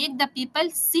to make the people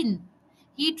sin.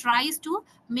 He tries to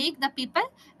make the people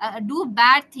do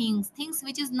bad things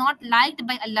which is not liked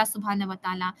by Allah subhanahu wa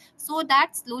ta'ala. So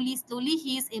that slowly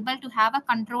he is able to have a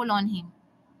control on him.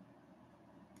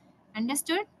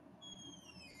 Understood?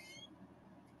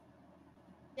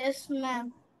 Yes,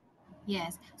 ma'am.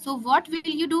 Yes. So what will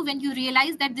you do when you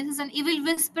realize that this is an evil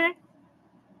whisper?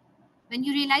 When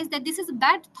you realize that this is a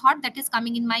bad thought that is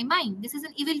coming in my mind, this is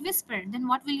an evil whisper, then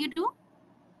what will you do?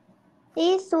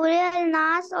 See Surah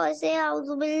Al-Nas और से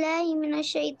أعوذ बिल्लाहि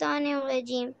मिनश शैतानिर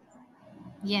रजीम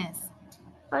Yes.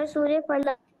 और सूर्य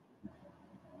फलक.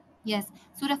 Yes,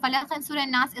 Surah Falaq and Surah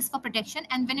Nas is for protection.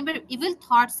 And whenever evil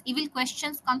thoughts, evil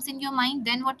questions comes in your mind,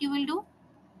 then what you will do?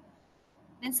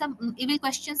 When some evil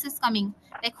questions is coming,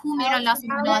 like who made أعوذ Allah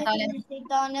subhanahu wa بالله ta'ala? من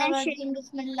الشيطان الرجيم.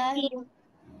 بسم الله الرحمن.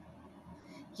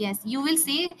 Yes, you will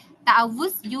say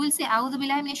ta'awuz, you will say A'udhu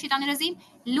billahi minash shaitanir rajim.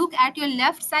 Look at your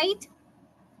left side,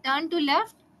 turn to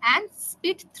left and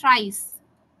spit thrice.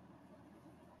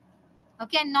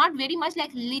 Okay, and not very much,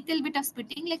 like little bit of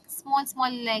spitting, like small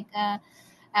like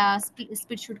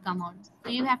spit should come out. So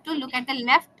you have to look at the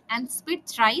left and spit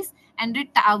thrice and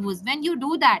read ta'awuz. When you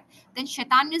do that, then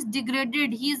shaitan is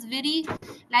degraded. He is very,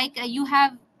 like you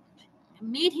have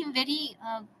made him very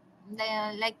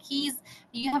like he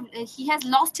has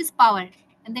lost his power,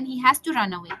 and then he has to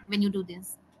run away when you do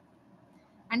this.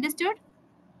 Understood?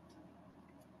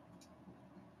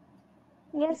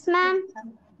 Yes, ma'am.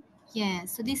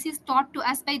 Yes. So this is taught to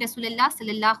us by Rasulullah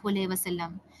sallallahu alaihi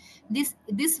wasallam.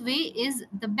 This way is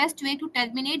the best way to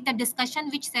terminate the discussion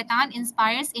which Satan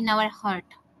inspires in our heart.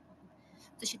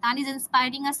 So Shaitan is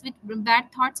inspiring us with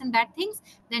bad thoughts and bad things.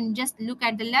 Then just look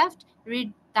at the left,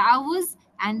 read ta'awuz,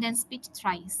 and then spit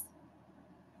thrice.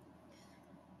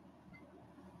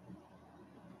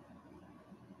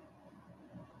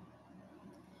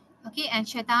 Okay, and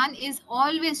Shaitan is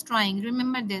always trying,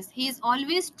 remember this, he is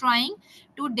always trying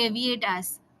to deviate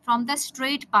us from the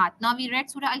straight path. Now we read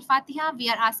Surah Al-Fatiha, we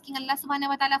are asking Allah subhanahu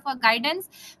wa ta'ala for guidance,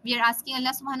 we are asking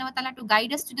Allah subhanahu wa ta'ala to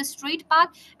guide us to the straight path.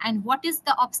 And what is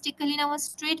the obstacle in our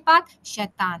straight path?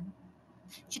 Shaitan.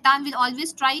 Shaitan will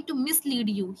always try to mislead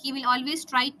you, he will always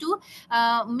try to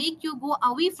make you go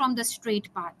away from the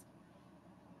straight path.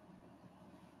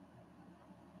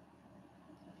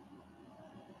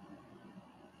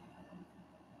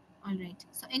 All right,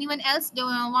 so anyone else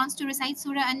wants to recite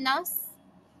Surah An-Nas?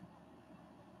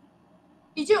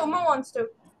 Teacher Uma wants to.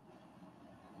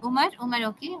 Umar,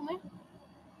 okay, Umar,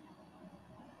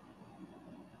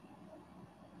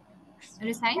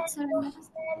 recite Surah An-Nas.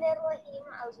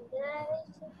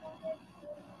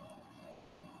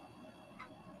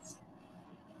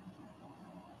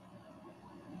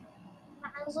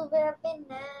 أعوذ برب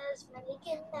الناس ملك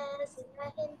الناس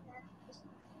إله الناس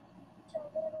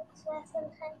شر الوسواس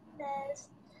الخناس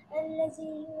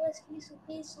الذي يوسوس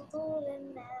في صدور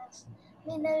الناس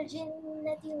من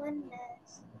الجنة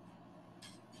والناس.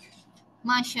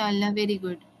 MashaAllah, very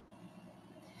good.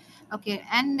 Okay,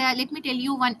 and let me tell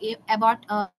you about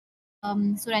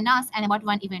Surah Nas and about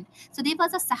one event. So there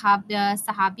was a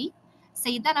Sahabi,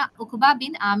 Sayyidina Uqba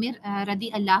bin Amir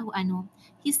radi Allahu anhu.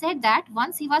 He said that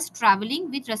once he was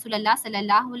traveling with Rasulullah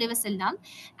sallallahu alaihi wasallam,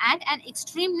 and an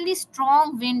extremely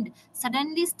strong wind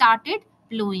suddenly started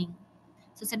blowing.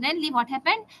 So suddenly, what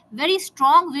happened? Very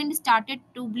strong wind started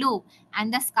to blow,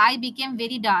 and the sky became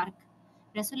very dark.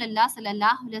 Rasulullah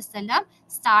sallallahu alaihi wasallam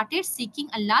started seeking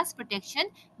Allah's protection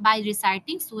by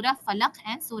reciting Surah Falaq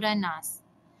and Surah Nas.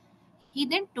 He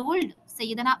then told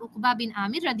Sayyidina Uqba bin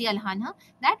Amir radiallahu anhu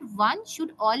that one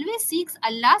should always seek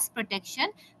Allah's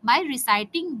protection by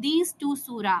reciting these two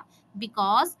surah,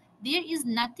 because there is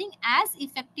nothing as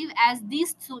effective as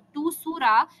these two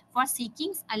surah for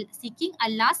seeking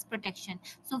Allah's protection.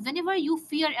 So whenever you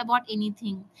fear about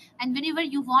anything, and whenever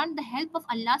you want the help of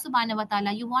Allah subhanahu wa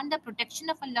ta'ala, you want the protection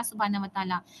of Allah subhanahu wa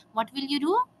ta'ala, what will you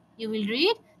do? You will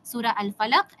read Surah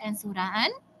Al-Falaq and Surah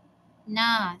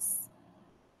An-Nas.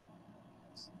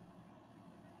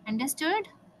 Understood?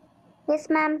 Yes,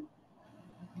 ma'am.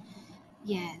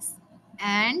 Yes.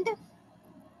 And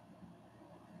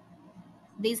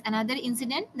there's another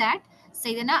incident that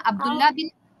Sayyidina Abdullah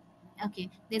bin, okay,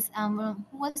 this who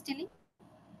was telling?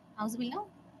 Auzubillah.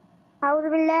 أعوذ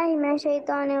بالله من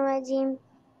الشيطان الرجيم.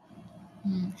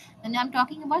 Hmm. And I'm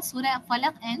talking about Surah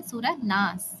Falaq and Surah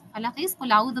Nas. Falaq is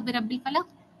Qul A'udhu bi Rabbil Falaq,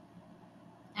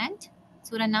 and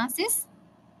Surah Nas is,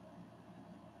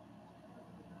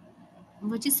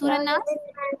 which is Surah أعوذ Nas?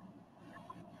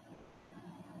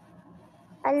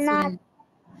 بالله Surah, الناس.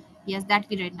 yes, that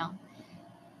we read now.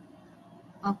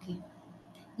 Okay.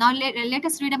 Now let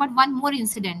us read about one more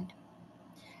incident.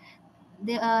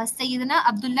 The Sayyidina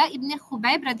Abdullah ibn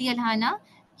Khubayb radiyallahu anhu,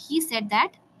 he said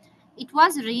that it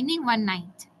was raining one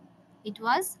night. It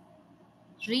was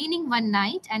raining one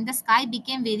night and the sky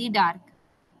became very dark.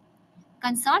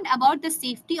 Concerned about the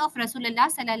safety of Rasulullah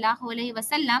sallallahu alaihi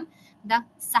wasallam, the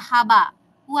Sahaba.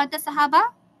 Who are the Sahaba?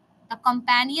 The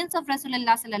companions of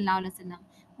Rasulullah sallallahu alaihi wasallam.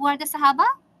 Who are the Sahaba?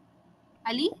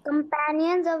 Ali?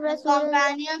 Companions of The Rasulullah.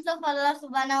 companions of Allah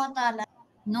subhanahu wa ta'ala.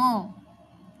 No.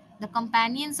 The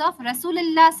companions of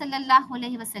Rasulullah sallallahu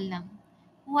alaihi wasallam.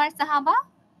 Who are Sahaba?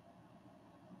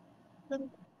 The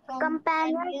Companions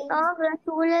companions of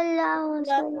Rasulullah. of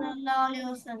sallallahu alayhi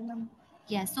wa sallam.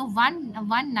 Yeah, so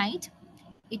one night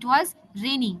it was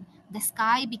raining. The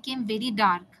sky became very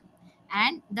dark.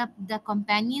 And the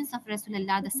companions of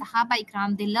Rasulullah, the Sahaba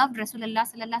Ikram, they loved Rasulullah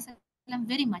sallallahu alaihi wasallam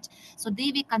very much. So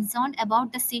they were concerned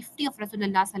about the safety of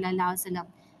Rasulullah sallallahu alaihi wasallam.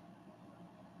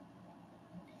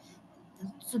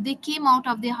 So they came out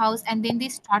of their house and then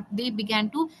they began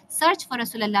to search for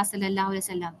Rasulullah sallallahu alaihi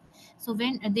wasallam. So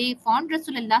when they found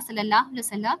Rasulullah sallallahu alaihi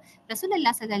wasallam,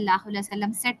 Rasulullah sallallahu alaihi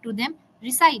wasallam said to them,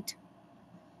 recite.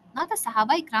 Now the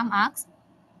Sahaba Ikram asked,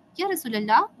 Ya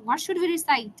Rasulullah, what should we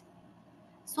recite?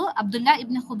 So Abdullah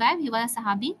ibn Khubayb, he was a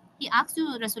Sahabi. He asked to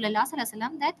Rasulullah sallallahu alaihi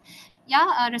wasallam that, Ya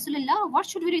Rasulullah, what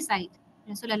should we recite?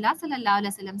 Rasulullah sallallahu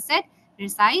alaihi wasallam said,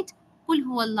 recite Qul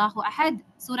huwallahu ahad,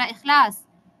 Surah Ikhlas.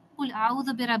 Qul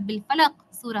a'udhu bi rabbil falaq,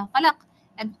 Surah Falaq.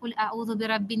 And Qul a'udhu bi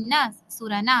rabbin nas,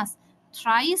 Surah Nas.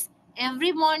 Thrice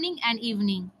every morning and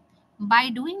evening. By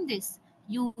doing this,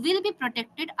 you will be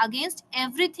protected against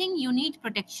everything you need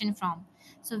protection from.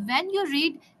 So when you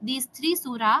read these three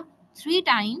surah three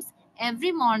times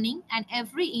every morning and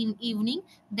every evening,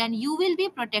 then you will be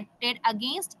protected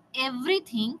against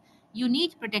everything you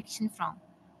need protection from.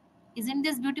 Isn't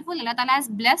this beautiful? Allah Ta'ala has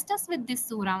blessed us with this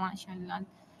surah, mashallah.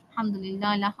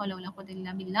 Alhamdulillah, la hawla wa la quwwata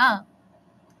illa billah.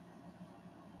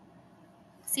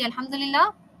 See,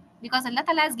 Alhamdulillah, because Allah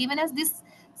Ta'ala has given us this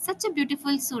such a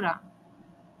beautiful surah.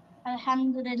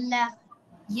 Alhamdulillah.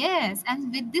 Yes,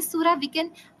 and with this surah we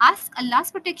can ask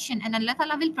Allah's protection and Allah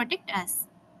Ta'ala will protect us.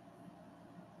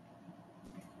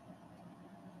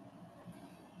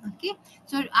 Okay,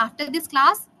 so after this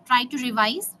class, try to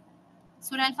revise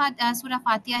Surah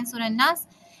Fatiha and Surah Nas,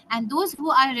 and those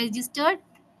who are registered,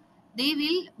 they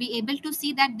will be able to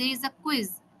see that there is a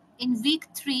quiz. In week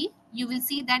 3, you will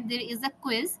see that there is a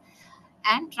quiz,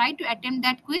 and try to attempt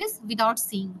that quiz without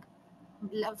seeing.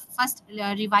 First,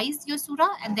 revise your surah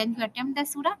and then you attempt the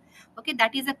surah. Okay,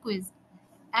 that is a quiz.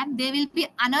 And there will be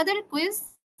another quiz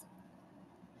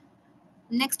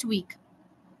next week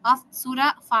of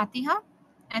Surah Fatiha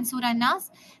and Surah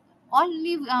Nas.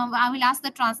 Only I will ask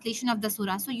the translation of the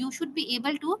surah. So you should be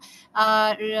able to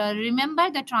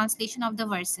remember the translation of the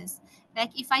verses.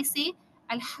 Like if I say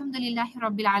Alhamdulillahi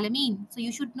Rabbil Alameen, so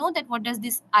you should know that what does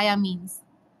this ayah means.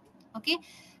 Okay.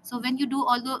 So when you do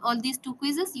all these two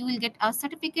quizzes, you will get a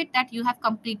certificate that you have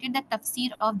completed the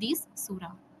tafsir of these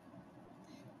surah.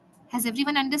 Has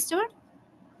everyone understood?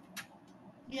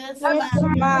 Yes, Yes, Yes,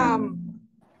 ma'am. ma'am. ma'am.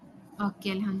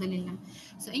 Okay, Alhamdulillah.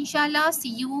 So inshallah, see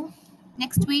you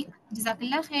next week.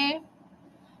 Jazakallah khair.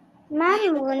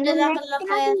 Ma'am, the next Jazakallah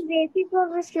class khair. is Basics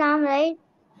of Islam, right?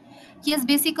 Yes,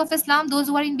 basic of Islam. Those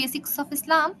who are in basics of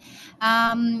Islam,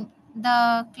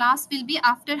 the class will be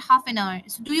after half an hour.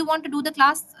 So do you want to do the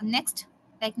class next,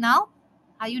 like now?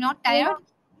 Are you not Yeah, tired?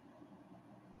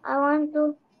 I want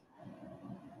to.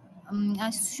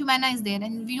 Shumana is there,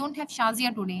 and we don't have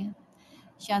Shazia today.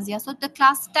 Shazia. So the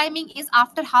class timing is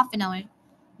after half an hour.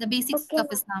 The basics Okay, of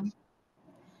Islam.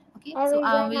 Okay, I so will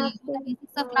join we'll do after. the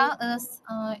basics of class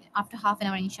after half an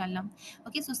hour, inshallah.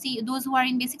 Okay, so see those who are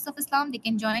in basics of Islam, they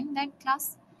can join that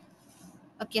class.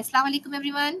 Okay, assalamu alaikum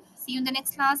everyone. See you in the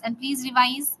next class, and please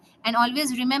revise and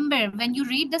always remember when you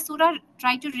read the surah,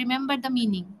 try to remember the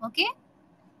meaning. Okay?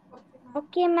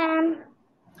 Okay, ma'am. Okay, ma'am.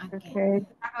 Okay. Okay.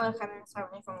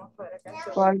 Assalamualaikum warahmatullahi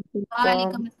wabarakatuh. Walaikum Wa salam.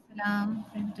 alaikum assalam.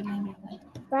 Rahmatullahi wa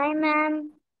barakatuh. Bye, ma'am.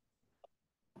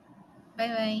 Bye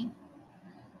bye.